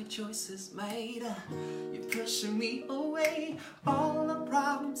 Now your choice is made. You're pushing me away. All the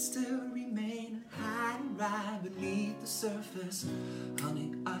problems still remain, hiding right beneath the surface.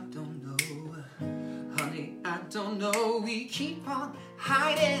 Honey, I don't know. Honey, I don't know. We keep on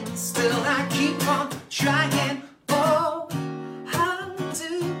hiding, still I keep on trying. Oh, how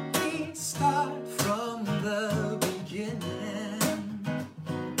do we start from the beginning?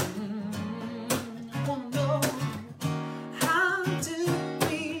 Oh no. How do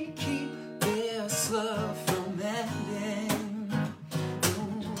we keep this love from ending?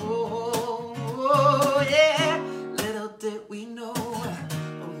 Oh, yeah. Little did we know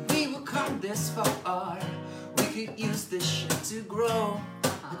we would come this far. We could use this shit to grow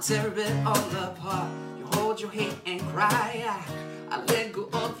and tear it all apart. You hold your hate and cry. I let go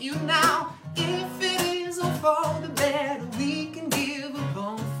of you now. If it is all for the better, we can give up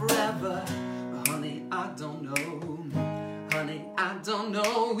on forever. But honey, I don't know. Honey, I don't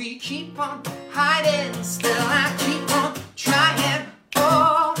know. We keep on hiding, still I keep on trying.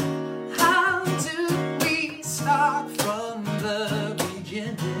 Oh, how do we start from the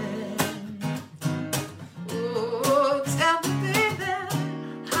beginning? Oh, tell me, baby,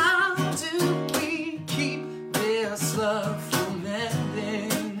 how do we keep this love from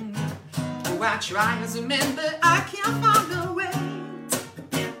ending? Oh, I try as a man, but I can't find a way.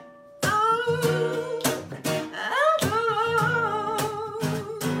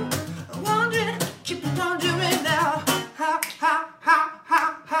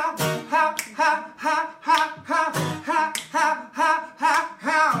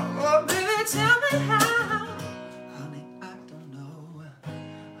 Oh, baby, tell me how. Honey, I don't know.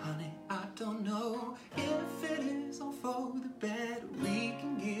 Honey, I don't know. If it is all for the better, we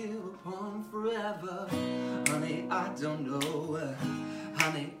can give up on forever. Honey, I don't know.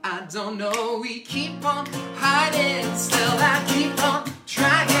 Honey, I don't know. We keep on hiding, still I keep on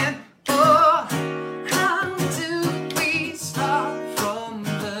trying. Oh, how do we start from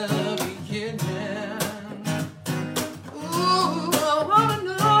the beginning? Ooh, I wanna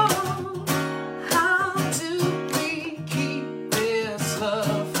know, how do we keep this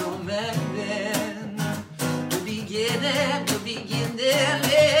love from ending? The beginning,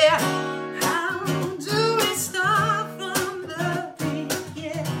 yeah. How do we start from the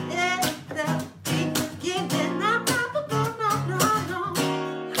beginning? The beginning, no.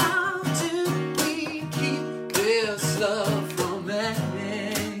 How do we keep this love from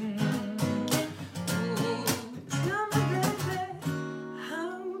ending? Ooh, tell me, baby,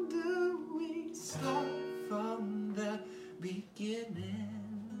 how do we start from the beginning?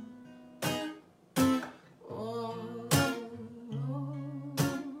 Oh,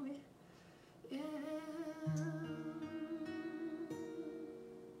 yeah.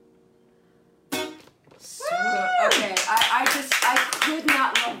 So, okay, I could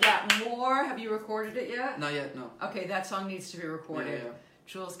not love that more. Have you recorded it yet? Not yet, no. Okay, that song needs to be recorded. Yeah.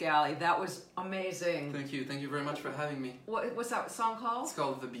 Jules Galley, that was amazing. Thank you very much for having me. What's that song called? It's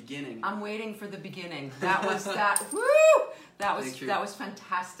called The Beginning. I'm waiting for the beginning. That was that. Woo! Thank you. That was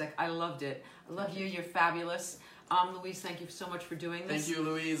fantastic. I loved it. I love you. You're fabulous. Louise, thank you so much for doing this. Thank you,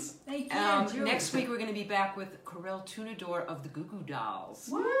 Louise. Thank you. Jules. Next week we're going to be back with Corel Tunador of the Goo Goo Dolls.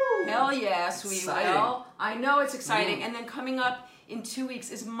 Woo! Hell yes, we Exciting. will. I know it's exciting. Mm. And then coming up in 2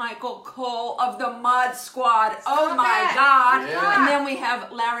 weeks is Michael Cole of the Mod Squad. Oh Stop my it. God! Yeah. And then we have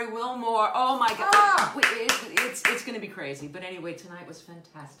Larry Wilmore. Oh my God! Ah. It's going to be crazy. But anyway, tonight was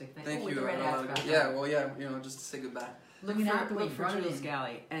fantastic. Thank with you. The red I hats love it. back Yeah, on. well, yeah, just to say goodbye. Look Looking out the way for you brought it Jules in.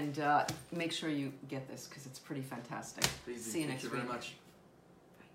 Galley and make sure you get this because it's pretty fantastic. Please do. See you Thank next you week. very much.